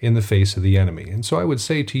in the face of the enemy. And so I would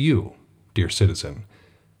say to you, dear citizen,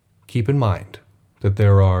 keep in mind that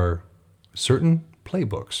there are certain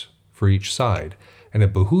playbooks for each side, and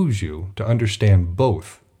it behooves you to understand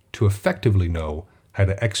both to effectively know how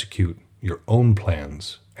to execute your own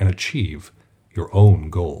plans and achieve your own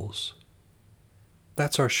goals.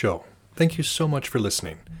 That's our show. Thank you so much for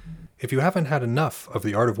listening. If you haven't had enough of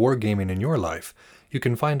the art of wargaming in your life, you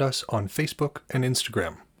can find us on Facebook and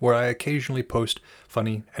Instagram, where I occasionally post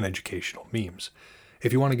funny and educational memes.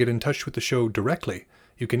 If you want to get in touch with the show directly,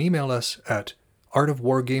 you can email us at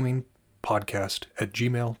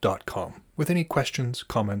artofwargamingpodcast@gmail.com with any questions,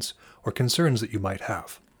 comments, or concerns that you might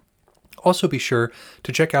have. Also be sure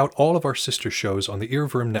to check out all of our sister shows on the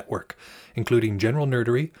Earworm Network, including General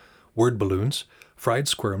Nerdery, Word Balloons, Fried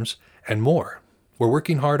Squirms, and more. We're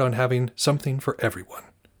working hard on having something for everyone.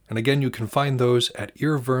 And again, you can find those at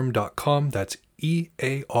earworm.com. That's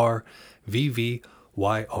EARVVYRM.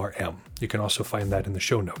 You can also find that in the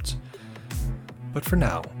show notes. But for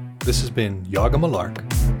now, this has been Yaga Malark,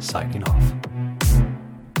 signing off.